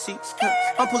want the receipts.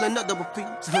 I'm pulling up double P.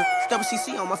 Double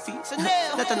CC on my feet.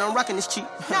 Nothing I'm rocking is cheap.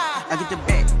 I get the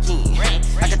back in.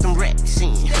 I got them racks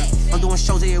in. I'm doing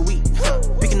shows every week.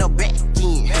 Picking up back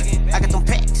in. I got them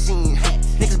packs in.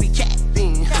 Niggas be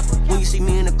capping. When you see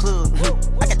me in the club,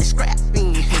 I got the scrap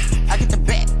in. I get the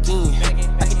back in.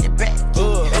 I get the back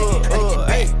in. I get the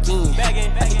back in.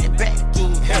 I get the back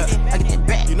in. I get the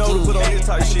back in. You know we put on this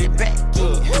type shit.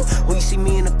 When you see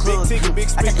me in the club, big ticket, big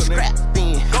speaker, I got the scrap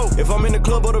in. If I'm in the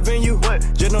club or the venue,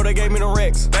 just know they gave me the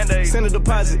racks. Send a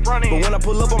deposit, but when I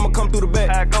pull up, I'ma come through the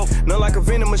back. Not like a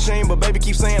vending machine, but baby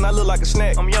keep saying I look like a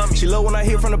snack. I'm yummy. She love when I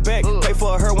hit from the back. Pay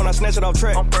for her when I snatch it off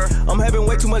track. I'm having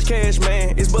way too much cash,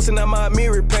 man. It's busting out my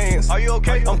mirror pants. Are you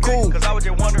okay? I'm cool. Cause I was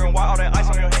just wondering why all that ice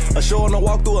on your hands. A show on the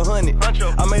walk through 100.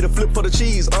 I made a flip for the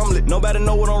cheese omelet. Nobody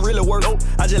know what I'm really worth.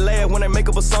 I just laugh when they make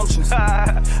up assumptions.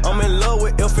 I'm in love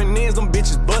with F and N's, them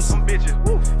bitches bustin'.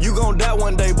 You gon' die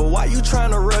one day, but why you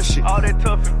tryna rush it? All that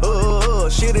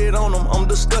tough. Shit it on them, I'm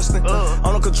disgusting.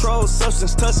 On a controlled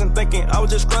substance, tussin', thinking I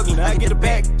was just struggling. I get the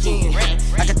back in.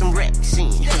 I got them racks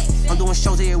in. I'm doing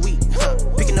shows every week.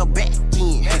 Picking up back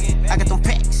in. I got them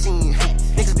packs in.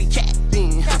 Niggas be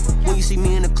capping. When you see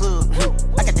me in the club,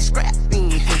 I got the scrap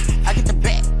in. I get the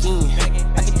back in.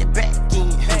 I get the back in.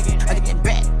 I get the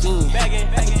back in. I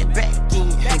get the back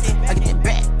in. I get the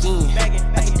back in.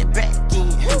 I get the back in.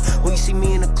 When you see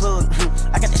me in the club,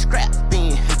 I got the scrap in.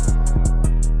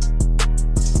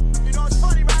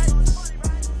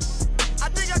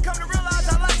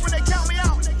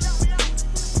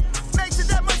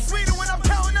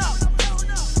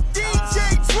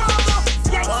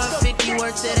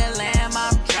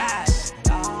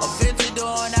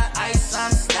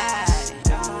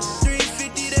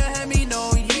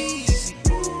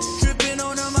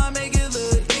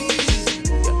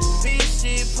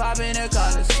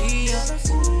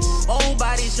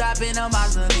 in a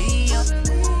mausoleum.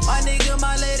 My nigga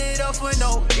might let it off for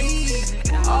no reason.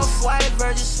 Off-white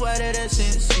Virgin sweater that's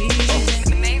in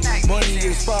season. Money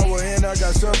is power and I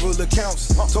got several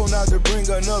accounts. Told not to bring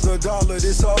another dollar,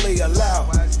 this all they allow.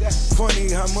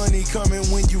 Funny how money coming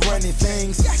when you running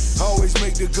things. Always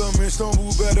make the government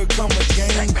stumble, better come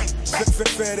again.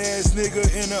 Fat ass nigga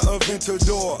in the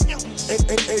Aventador.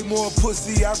 Ate more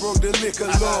pussy, I broke the liquor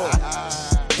law.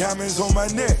 Diamonds on my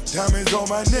neck, diamonds on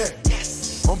my neck.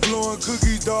 I'm blowing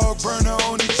cookies, dog, burner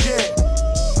on the jet.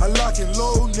 I lock and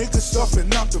load, niggas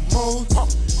stuffing out the mold.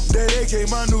 That AK,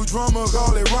 my new drummer,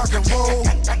 call it rock and roll.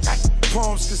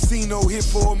 Palms Casino, hit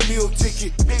for a meal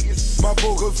ticket. My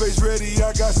poker face ready,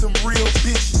 I got some real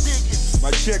bitches.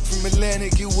 My check from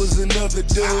Atlantic, it was another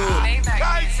dub.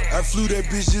 I flew that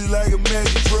bitch just like a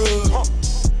magic drug.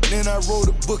 Then I wrote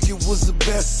a book, it was a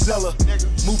bestseller.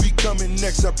 Movie coming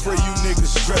next, I pray you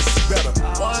niggas stress better.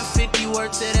 150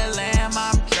 words to the lamb,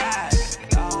 I'm driving.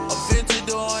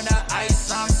 Aventador on the ice,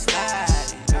 I'm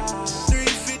sliding.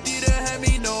 350 to have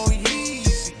me no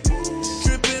easy.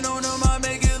 Tripping on them, I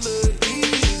make it look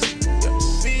easy.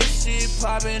 Big shit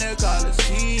popping a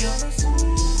Coliseum.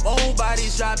 Old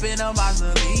bodies dropping a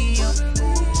mausoleum.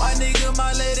 My nigga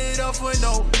might let it off for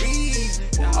no reason.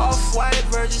 Off-white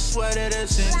Virgin sweater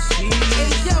that's in season. Hey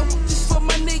yo, this for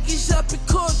my niggas up in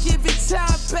court, give it time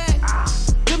back.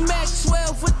 The Mac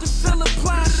 12 with the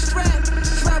Philippine strap.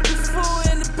 Drop the 4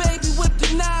 and the baby with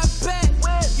the 9 back.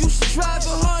 Used to drive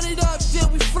 100 up,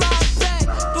 then we fly back.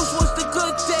 Those was the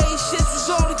good days, shit was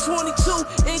only 22.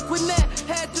 In Gwinnett,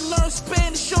 had to learn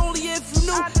Spanish only if you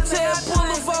knew. Ted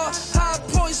Boulevard, high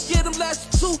points, get them last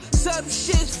 2. 7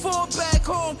 shits, 4 back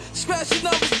home. Scratching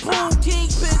up his boom,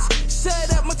 kingpins.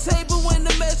 Sat at my table when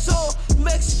the mess all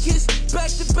Mexicans,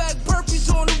 back-to-back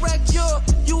burpees on the rack, yo.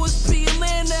 USB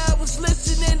Atlanta, I was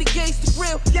listening to Gangsta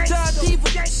Grill. Don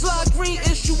Diva, Sly Green,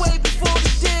 issue way before the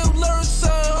deal. Learn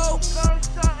some, ho.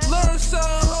 Learn some,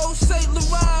 ho. St.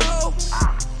 Laurent, ho.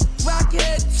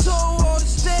 Rockhead toe, all the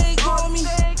stank on me.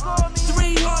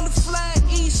 300 flat,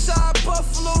 east side,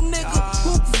 Buffalo, nigga.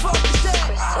 Who the fuck is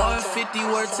that? 150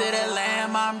 word to the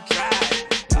lamb, I'm driving.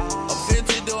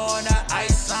 Aventador on the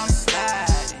ice, I'm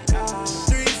sliding.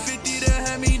 350 to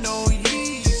have me no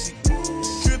easy.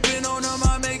 Tripping on them,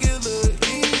 I make it look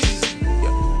easy.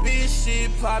 Big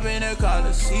shit popping a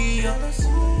Coliseum.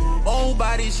 Old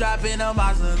bodies dropping a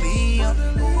mausoleum.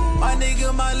 My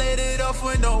nigga might let it off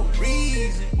for no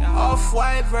reason.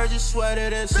 Off-white Virgin sweater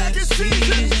that's in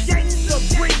season.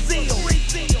 Brazil.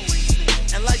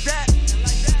 And like that,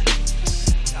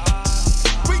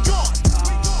 we gone.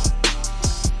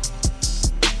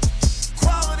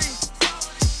 Quality,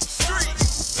 street.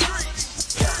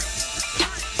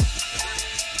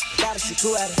 Gotta shoot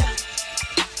 2 at it.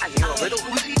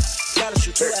 Gotta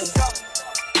shoot 2 at it.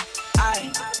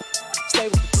 I stay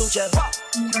with the blue jet.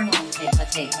 Turn on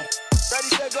tape. Ready,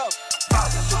 set, go.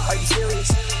 Are you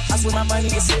serious? I swear my money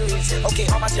is serious. Okay,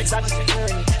 all my checks I just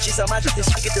securing it. She sell my drip, then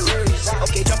she get delirious.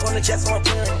 Okay, jump on the jet, so I'm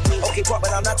clearing. Okay, walk,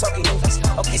 but I'm not talking movies.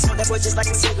 Okay, smoke that boy just like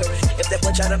a cigarette. If that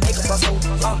boy try to make a fuss over,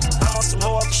 I'm on some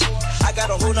whole other shit. I got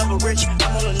a whole number rich.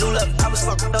 I'm on a new level. I was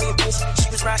fucking on your bitch.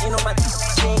 She was riding on my dick.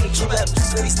 She ain't get 2 levels.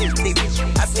 Just really stick, they rich.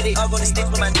 I feel they all gonna stick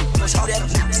with my dick. Push all that.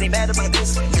 They mad about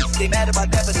this. They mad about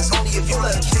that, but it's only if you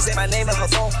love it. She say my name on her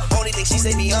phone. Only thing she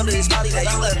say me under is probably that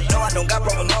you love it. No, I don't got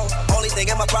broken loan. Only thing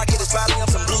in my pocket is probably on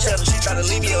some blue cheddar. She try to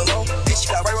leave me alone. Then she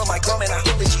got right on my comb and I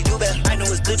hope that she do better. I know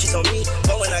it's good, she's on me.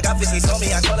 But when I got 50 on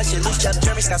me, I call that shit loose cheddar.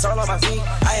 Jeremy Scott's all on my feet.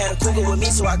 I had a cougar with me,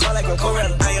 so I call that girl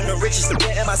Coretta. I am the richest in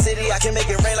my city. I can make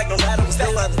it rain like no matter what's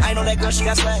still other. I know that girl, she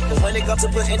got swag. But when it comes to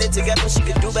putting it together, she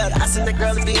could do better. I send that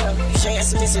girl to be her. She ain't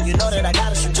answer me, so you know that I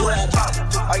gotta shoot 2 at it.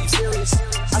 Are you serious?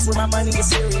 I swear my money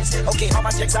is serious. Okay, all my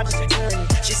checks I just securing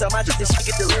it. She sell my drip, then she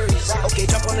get delirious. Okay,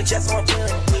 jump on the jet, so I'm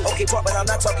clearing. Okay, walk, but I'm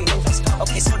not talking movies.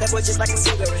 Okay, smoke that boy just like a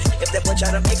cigarette. If that boy try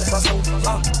to make a fuss over,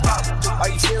 are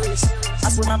you serious?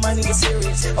 I swear my money is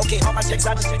serious. Okay, all my checks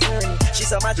I just securing it. She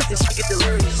sell my drip, then she get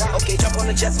delirious. Okay, jump on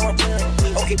the jet, so I'm clearing.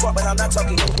 Okay, walk, but I'm not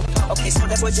talking movies. Okay,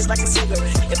 smoke that boy just like a cigarette.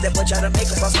 If that boy try to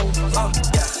make a fuss over,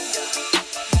 yeah.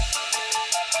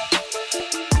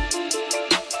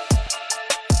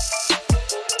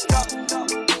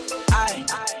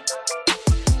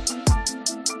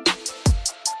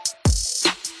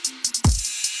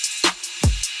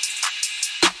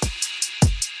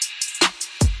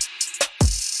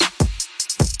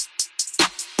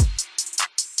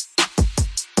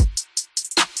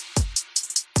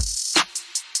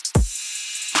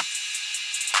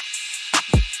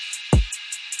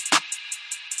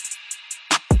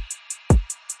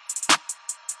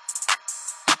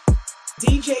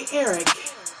 DJ Eric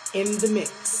in the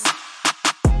mix.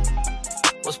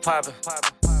 What's poppin'?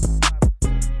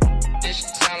 This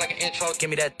shit sound like an intro. Give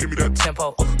me that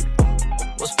tempo.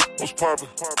 What's poppin'?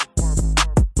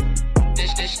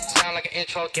 This shit sound like an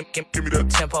intro. Give me that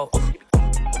tempo.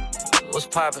 What's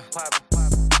poppin'?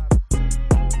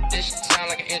 This shit sound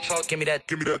like an intro. Give me that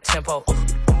tempo.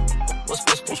 What's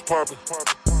poppin'?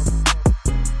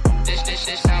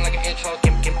 This sound like an intro.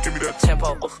 Give me that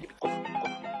tempo.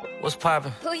 What's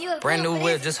poppin'? Brand new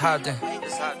whip, just hopped in.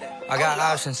 I got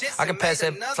options. I can pass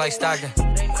that like Stockton.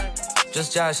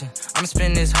 Just joshing. I'ma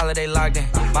spend this holiday locked in.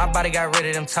 My body got rid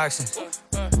of them toxins.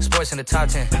 Sports in the top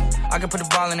 10. I can put the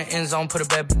ball in the end zone, put a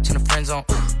bad bitch in the friend zone.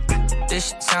 This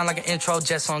shit sound like an intro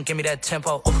jet song. Give me that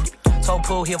tempo. Told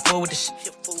Pooh he a fool with the shit.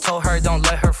 Told her don't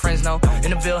let her friends know.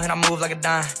 In the Ville and I move like a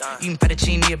dime. Eating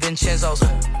fettuccine at Vincenzo's.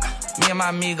 Me and my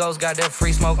amigos got that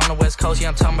free smoke on the West Coast. Yeah,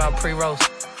 I'm talking about pre-rolls.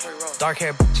 Dark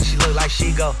hair bitch, she look like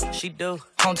she go. She do.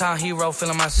 Hometown hero,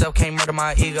 feeling myself, can't murder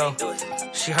my ego.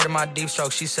 She heard of my deep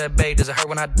stroke. She said, babe, does it hurt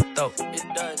when I though?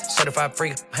 Certified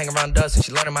freak, hang around dust and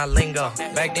she learning my lingo.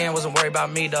 Back then, wasn't worried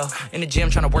about me though. In the gym,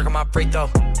 trying to work on my free throw.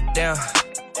 Damn.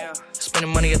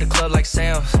 Spending money at the club like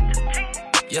Sam's.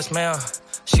 Yes, ma'am.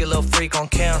 She a little freak on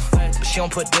cam, but she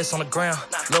don't put this on the ground.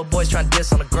 Little boys trying to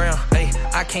diss on the ground. Hey,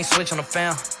 I can't switch on the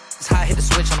fan. It's how I hit the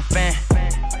switch on the fan.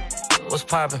 What's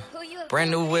poppin'? Brand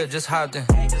new whip, just hopped in.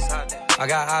 I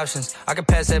got options. I can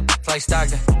pass that like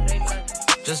Stockton.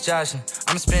 Just joshing.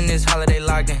 I'ma spend this holiday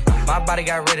locked in. My body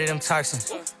got rid of them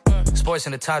toxins. Sports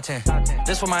in the top 10.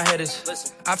 This where my head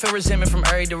is. I feel resentment from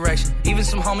every direction. Even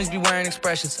some homies be wearing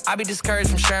expressions. I be discouraged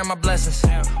from sharing my blessings.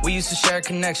 We used to share a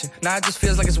connection. Now it just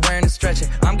feels like it's wearing and stretching.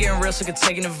 I'm getting real sick of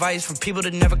taking advice from people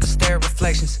that never could stare at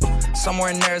reflections.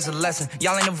 Somewhere in there is a lesson.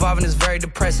 Y'all ain't evolving, it's very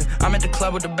depressing. I'm at the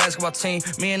club with the basketball team.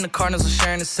 Me and the Cardinals are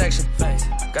sharing this section.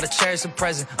 Gotta cherish the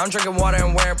present. I'm drinking water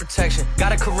and wearing protection.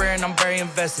 Got a career and I'm very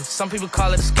invested. Some people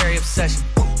call it a scary obsession.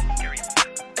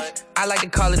 I like to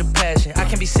call it a passion. I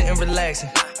can be sitting relaxing.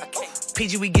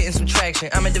 PG, we getting some traction.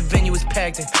 I'm at the venue, it's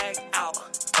packed in.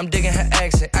 I'm digging her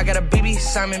accent. I got a BB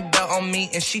Simon belt on me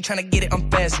and she tryna get it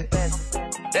unfastened.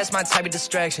 That's my type of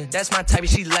distraction. That's my type of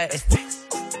she Latin.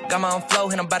 Got my own flow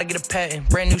and I'm about to get a patent.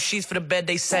 Brand new sheets for the bed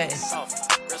they satin.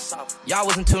 Y'all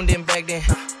wasn't tuned in back then.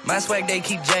 My swag they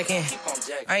keep jacking.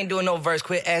 I ain't doing no verse,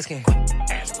 quit asking.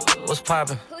 What's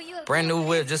poppin'? Brand new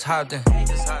whip, just hopped in.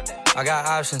 I got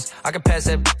options. I can pass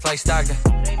that like Stockton.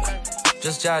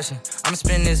 Just joshing. I'ma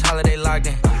spend this holiday locked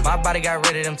in. My body got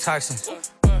rid of them toxins.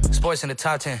 Sports in the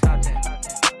top 10.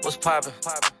 What's poppin'?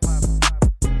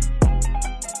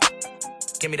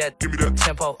 Give me that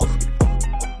tempo.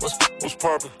 What's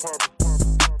poppin'?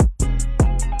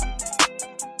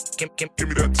 Give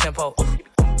me that tempo.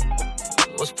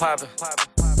 What's poppin'?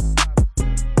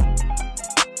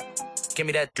 Give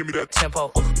me that tempo.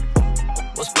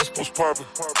 What's poppin'?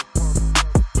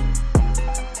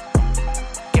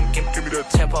 Give me that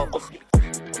tempo.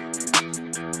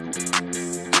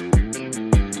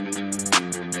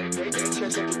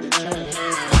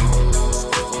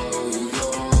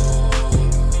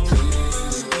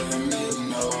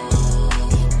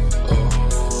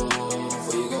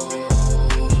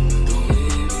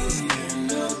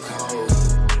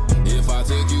 If I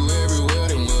take you everywhere,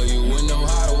 then well, you wouldn't know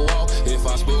how to walk. If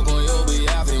I spoke on your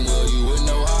behalf, then well, you wouldn't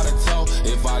know how to talk.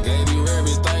 If I gave you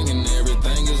everything and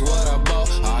everything is what I bought,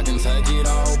 I can take it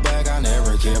all back. I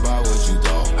never care about what you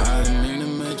thought. I didn't mean to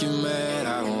make you mad.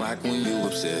 I don't like when you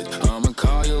upset. I'ma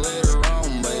call you later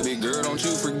on, baby girl. Don't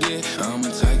you forget. I'ma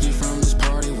take you from this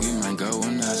party. We might go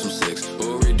and have some sex,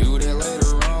 or we do that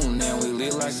later on. Now we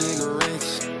lit like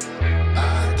cigarettes.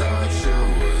 I thought you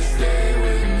would stay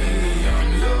with me. I'm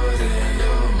yours and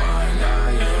you're mine. Now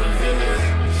you're his.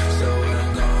 So what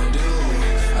I'm gonna do?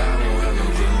 I won't have no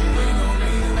clue. Ain't no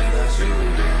me without you.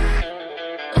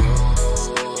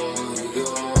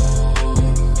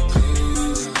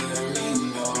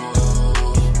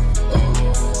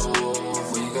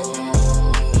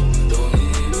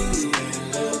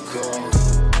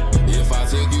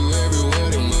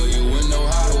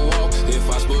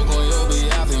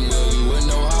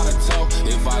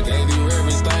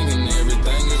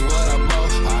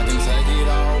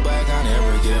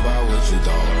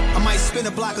 Spin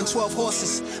a block on 12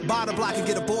 horses, buy the block and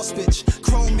get a boss bitch.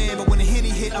 Chrome man, but when the Henny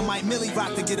hit, I might Millie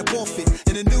rock to get a ball fit.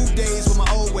 In the new days with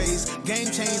my old ways, game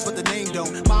changed, but the name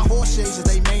don't. My horse shades are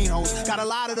they main hoes. Got a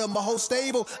lot of them, my whole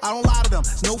stable, I don't lie to them,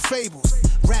 no fables.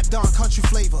 Rap Don country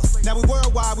flavor. Now we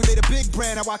worldwide, we made a big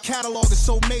brand, now our catalog is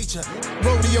so major.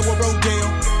 Rodeo or Rodale,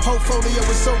 portfolio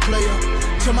is so player.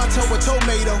 Tomato or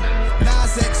tomato,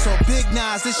 Nas X or Big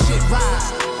Nas, this shit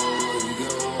ride.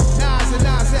 Nas and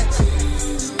Nas X.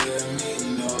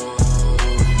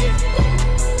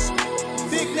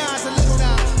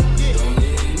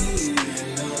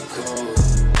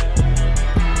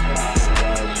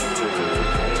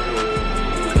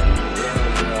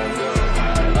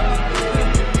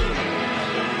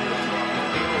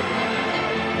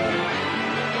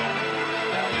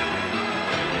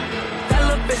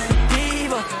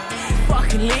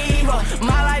 fucking leave her.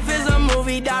 My life is a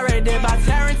movie directed by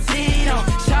Tarantino.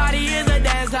 Shawty is a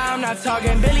dancer, I'm not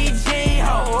talking Billie Jean.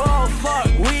 Oh, fuck,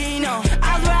 we know.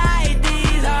 I swear I hate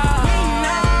these hoes. We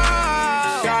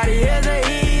know. Shawty is a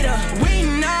eater. We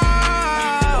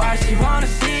know why she wanna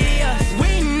see us.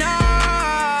 We know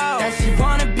that she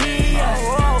wanna be us.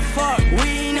 Oh, fuck,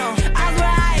 we know. I swear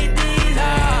I hate these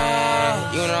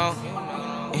hoes. You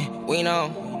know, we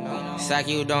know. It's like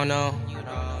you don't know.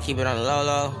 Keep it on the low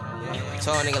low.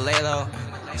 Told a nigga lay low.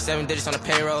 7 digits on the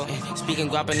payroll. Speaking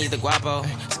Guapanese the guapo.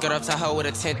 Skirt up Tahoe with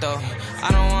a tint though. I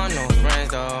don't want no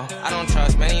friends though. I don't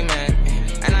trust many men.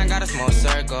 And I got a small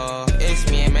circle. It's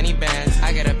me and many bands.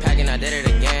 I get a pack and I did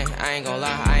it again. I ain't gon'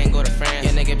 lie, I ain't go to France.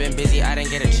 Your nigga been busy, I didn't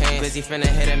get a chance. Busy finna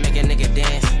hit and make a nigga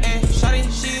dance. And shawty,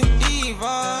 she a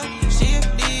diva. She a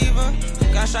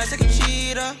diva. Got shots like a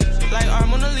cheetah. Like our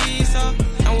Mona Lisa.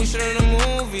 And we shootin'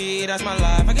 a movie. That's my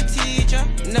life, I can teach ya.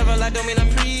 Never lie, don't mean a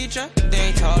preacher. They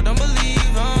ain't tall, don't believe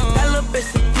em. That little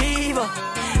bitch a diva.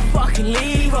 Fucking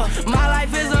leave her. My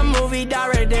life is a movie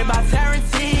directed by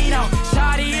Tarantino.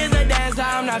 Shawty is a dancer,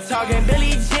 I'm not talking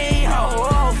Billie Jean.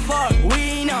 Oh, fuck,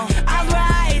 we know. I swear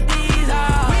I hate these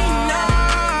hoes. We know.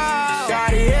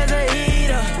 Shawty is a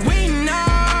eater. We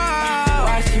know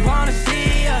why she wanna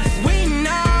see us. We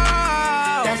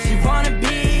know that she wanna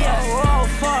be us. Oh,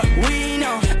 fuck, we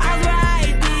know. I swear I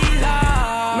hate these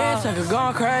hoes. Man, sucker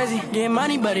going crazy. Get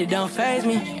money, but it don't faze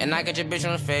me. And I get your bitch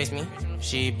on the face me.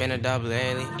 She been a double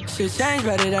lately. Shit changed,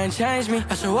 but it ain't changed me.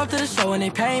 I show up to the show and they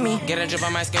pay me. Get a drip, I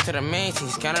might skip to the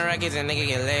Macy's. Counter records and nigga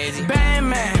get lazy. Bang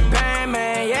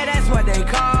man, yeah, that's what they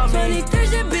call me. 23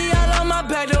 should be all on my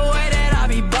back the way that I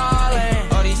be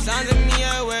ballin'. All these signs of me,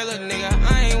 I wear, look, nigga,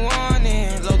 I ain't want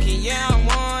it. Low-key, yeah, I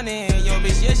want it. Yo,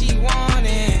 bitch, yeah, she want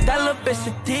it. That little bitch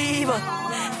a diva.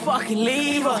 Fucking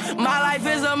leave her. My life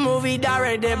is a movie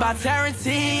directed by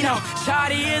Tarantino.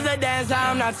 Shawty is a dancer,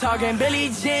 I'm not talking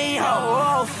Billie Jean.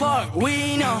 Oh, fuck,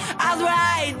 we know. I swear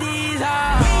I hate these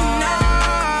hoes. We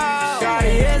know.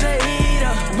 Shawty is a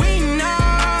eater. We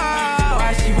know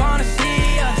why she wanna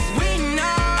see us. We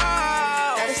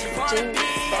know that she wanna be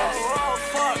us. Oh,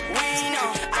 fuck, we know.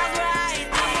 I swear I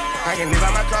hate these hoes. I can live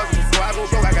out my closet before I go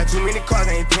broke. I got too many cars,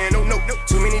 I ain't paying no note.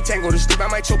 Too many tango to sleep, I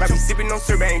might choke. I be sipping no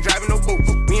syrup, I ain't driving no boat.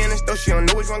 Me and the stove, she don't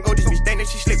know which one go. This bitch think that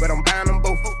she slick, but I'm buying them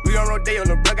both. We on Rodeo,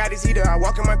 the plug got his heater. I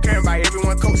walk in my car and buy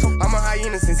everyone coats. I'm a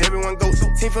hyena since everyone goes.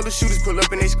 Team full of shooters pull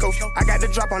up in they scope. I got the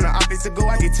drop on the office to go.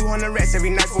 I get 200 rats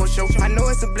every night for a show. I know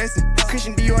it's a blessing.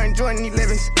 Christian Dior and Jordan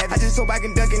 11s. I just hope I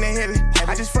can dunk in the heaven.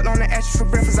 I just fucked on the actress for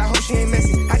breakfast. I hope she ain't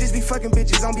messy. I just be fucking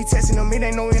bitches, don't be testing them. It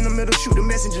ain't no in the middle, shoot the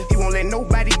messenger. He won't let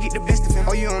nobody get the best of him.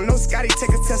 Oh, you don't know Scotty,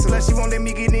 take a Tesla. She won't let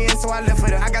me get in, so I left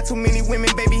with her. I got too many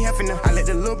women, baby, heffing them. I let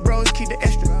the little bros keep the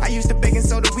extra. I used to baking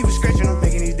soda, we was scratching them.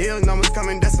 Making these deals, numbers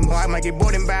coming decimal. I might get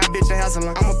bored and buy a bitch a house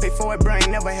alone. I'ma pay for it, bro, ain't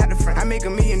never had a friend. I make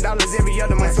 $1 million every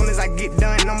other month. As soon as I get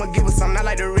done, I'ma give her something. I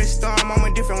like the rich storm, I'm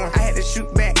a different one. I had to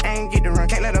shoot back, I ain't get the run.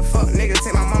 Can't let a fuck nigga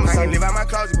take my mama. I can't live out my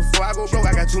closet before I go broke.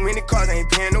 I got too many cars, I ain't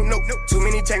paying no note. Too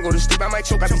many tango to sleep, I might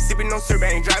choke. I be sipping no syrup,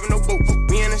 I ain't driving no boat.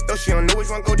 Me and the stove, she don't know which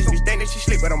one go. This bitch think that she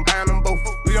slick, but I'm buying them both.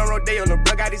 We on Rodeo, the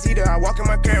plug got his heater. I walk in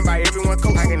my car and buy everyone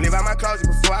coats. I can live out my closet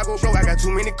before I go broke. I got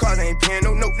too many cars, I ain't paying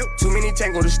no note. Too many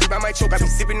tango to sleep, I might choke. I be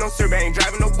sipping no syrup, I ain't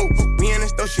driving no boat. Me and the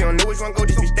stove, she don't know which one go.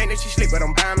 This bitch think that she slick, but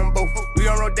I'm buying them both. We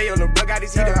on Rodeo, the plug got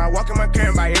his heater. I walk in my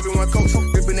car and buy everyone coats.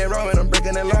 Ripping that wrong and I'm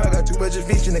breaking that law. I got too much of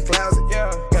fish in the closet.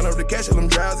 Count up the cash and I'm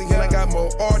drowsy. And I got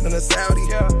more art than a Saudi.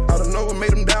 I don't know what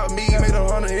made them doubt me. Made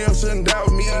 100 him, shouldn't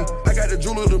doubt me. I got the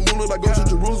jeweler, the moolah, like go to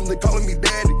Jerusalem, they calling me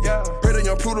daddy. Heard on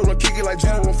your Pluto, I'm kicking like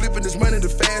Judo, I'm flipping this money the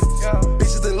fastest.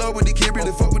 Bitches in love with the kid,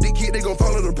 really fuck with the kid, they gon'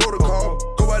 follow the protocol.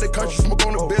 Go out the country, smoke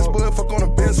on the best bud, fuck on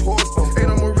the best horse. Ain't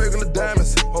no more regular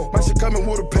diamonds. My shit coming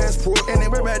with a passport. And they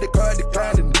right at the car,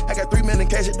 declined it. I got $3 million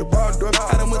cash at the bar door.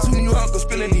 I done went to New York, go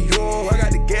spilling New York. I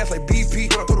got the gas like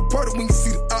BP. Throw the party when you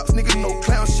see the ops, nigga, no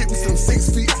clown shit, we some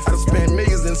 6 feet. I done spent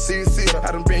millions in CC.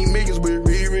 I done bring millions with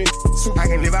Riri. I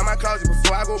can live out my closet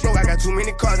before I go broke. I got too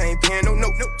many cars, I ain't paying no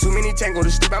note. Too many tango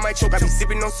to sleep, I might choke. I be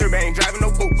sipping no syrup, I ain't driving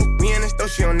no boat. Me and the stove,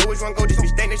 she don't know which one go. This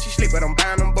bitch think that she slick, but I'm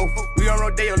buying them both. We on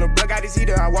Rodeo, the plug got his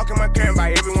heater. I walk in my car and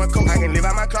buy everyone coats. I can live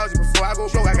out my closet before I go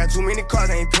broke. I got too many cars,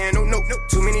 I ain't paying no note.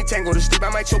 Too many tango to sleep, I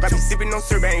might choke. I be sipping no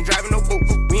syrup, I ain't driving no boat.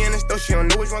 Me and the stove, she don't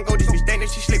know which one go. This bitch think that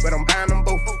she slick, but I'm buying them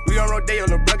both. We on Rodeo,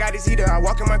 the plug got his heater. I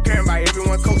walk in my car and buy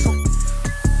everyone coats.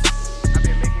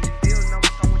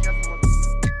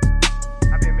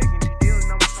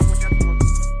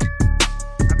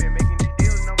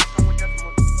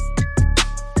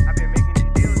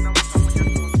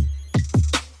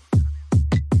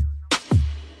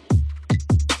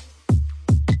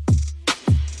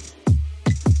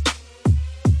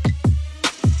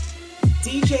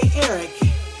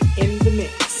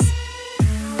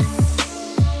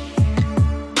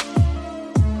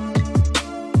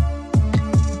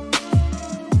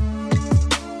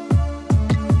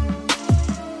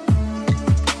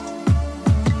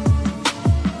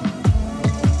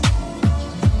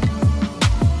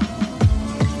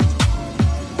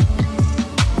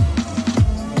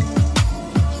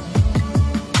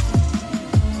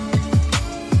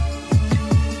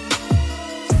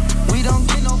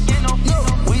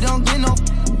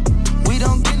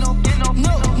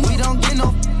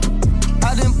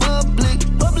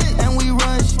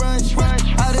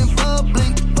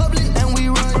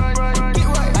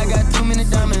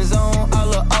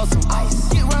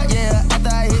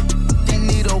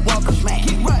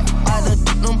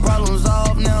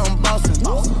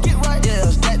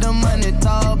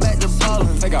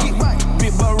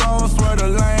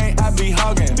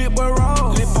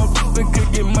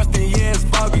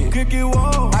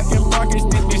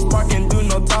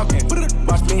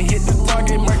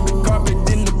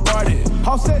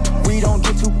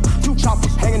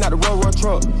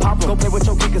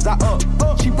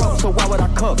 what I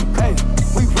cup. Hey,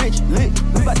 we rich, lit.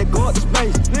 We about to go up to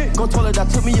space. Go toilet, I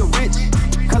took me a rich.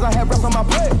 Cause I have rest on my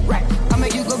plate. I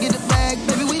make you go get the bag,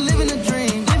 baby. We living a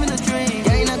dream, living a dream.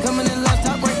 Gang not coming in last,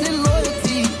 top ranking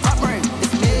loyalty. Top rank.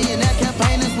 This millionaire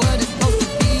campaign is what it's supposed to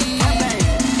be.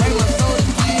 Bring my soul to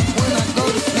keep when I go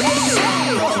to sleep.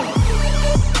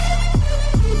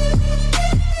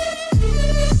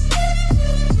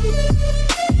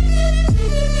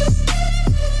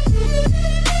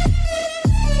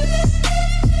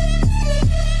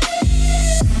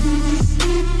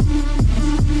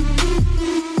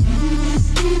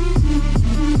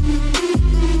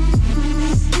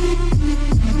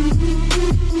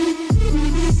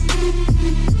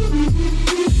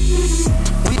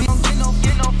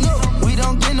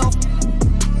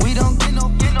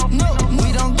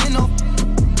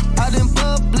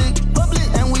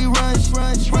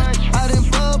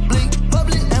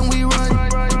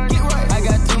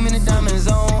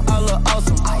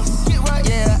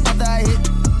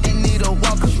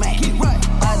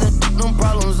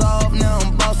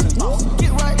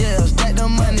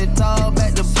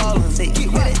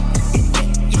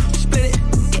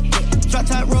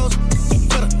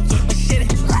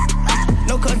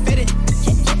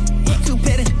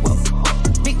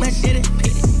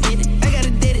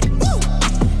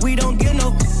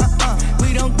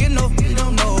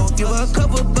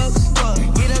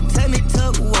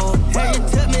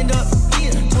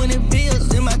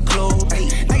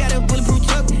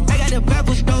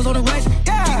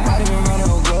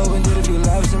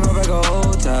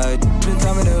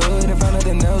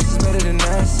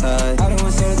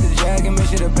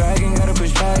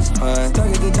 Stuck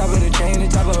at the top of the chain, the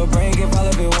top of her brain, can't fall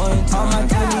if it one time. All my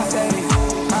kidneys say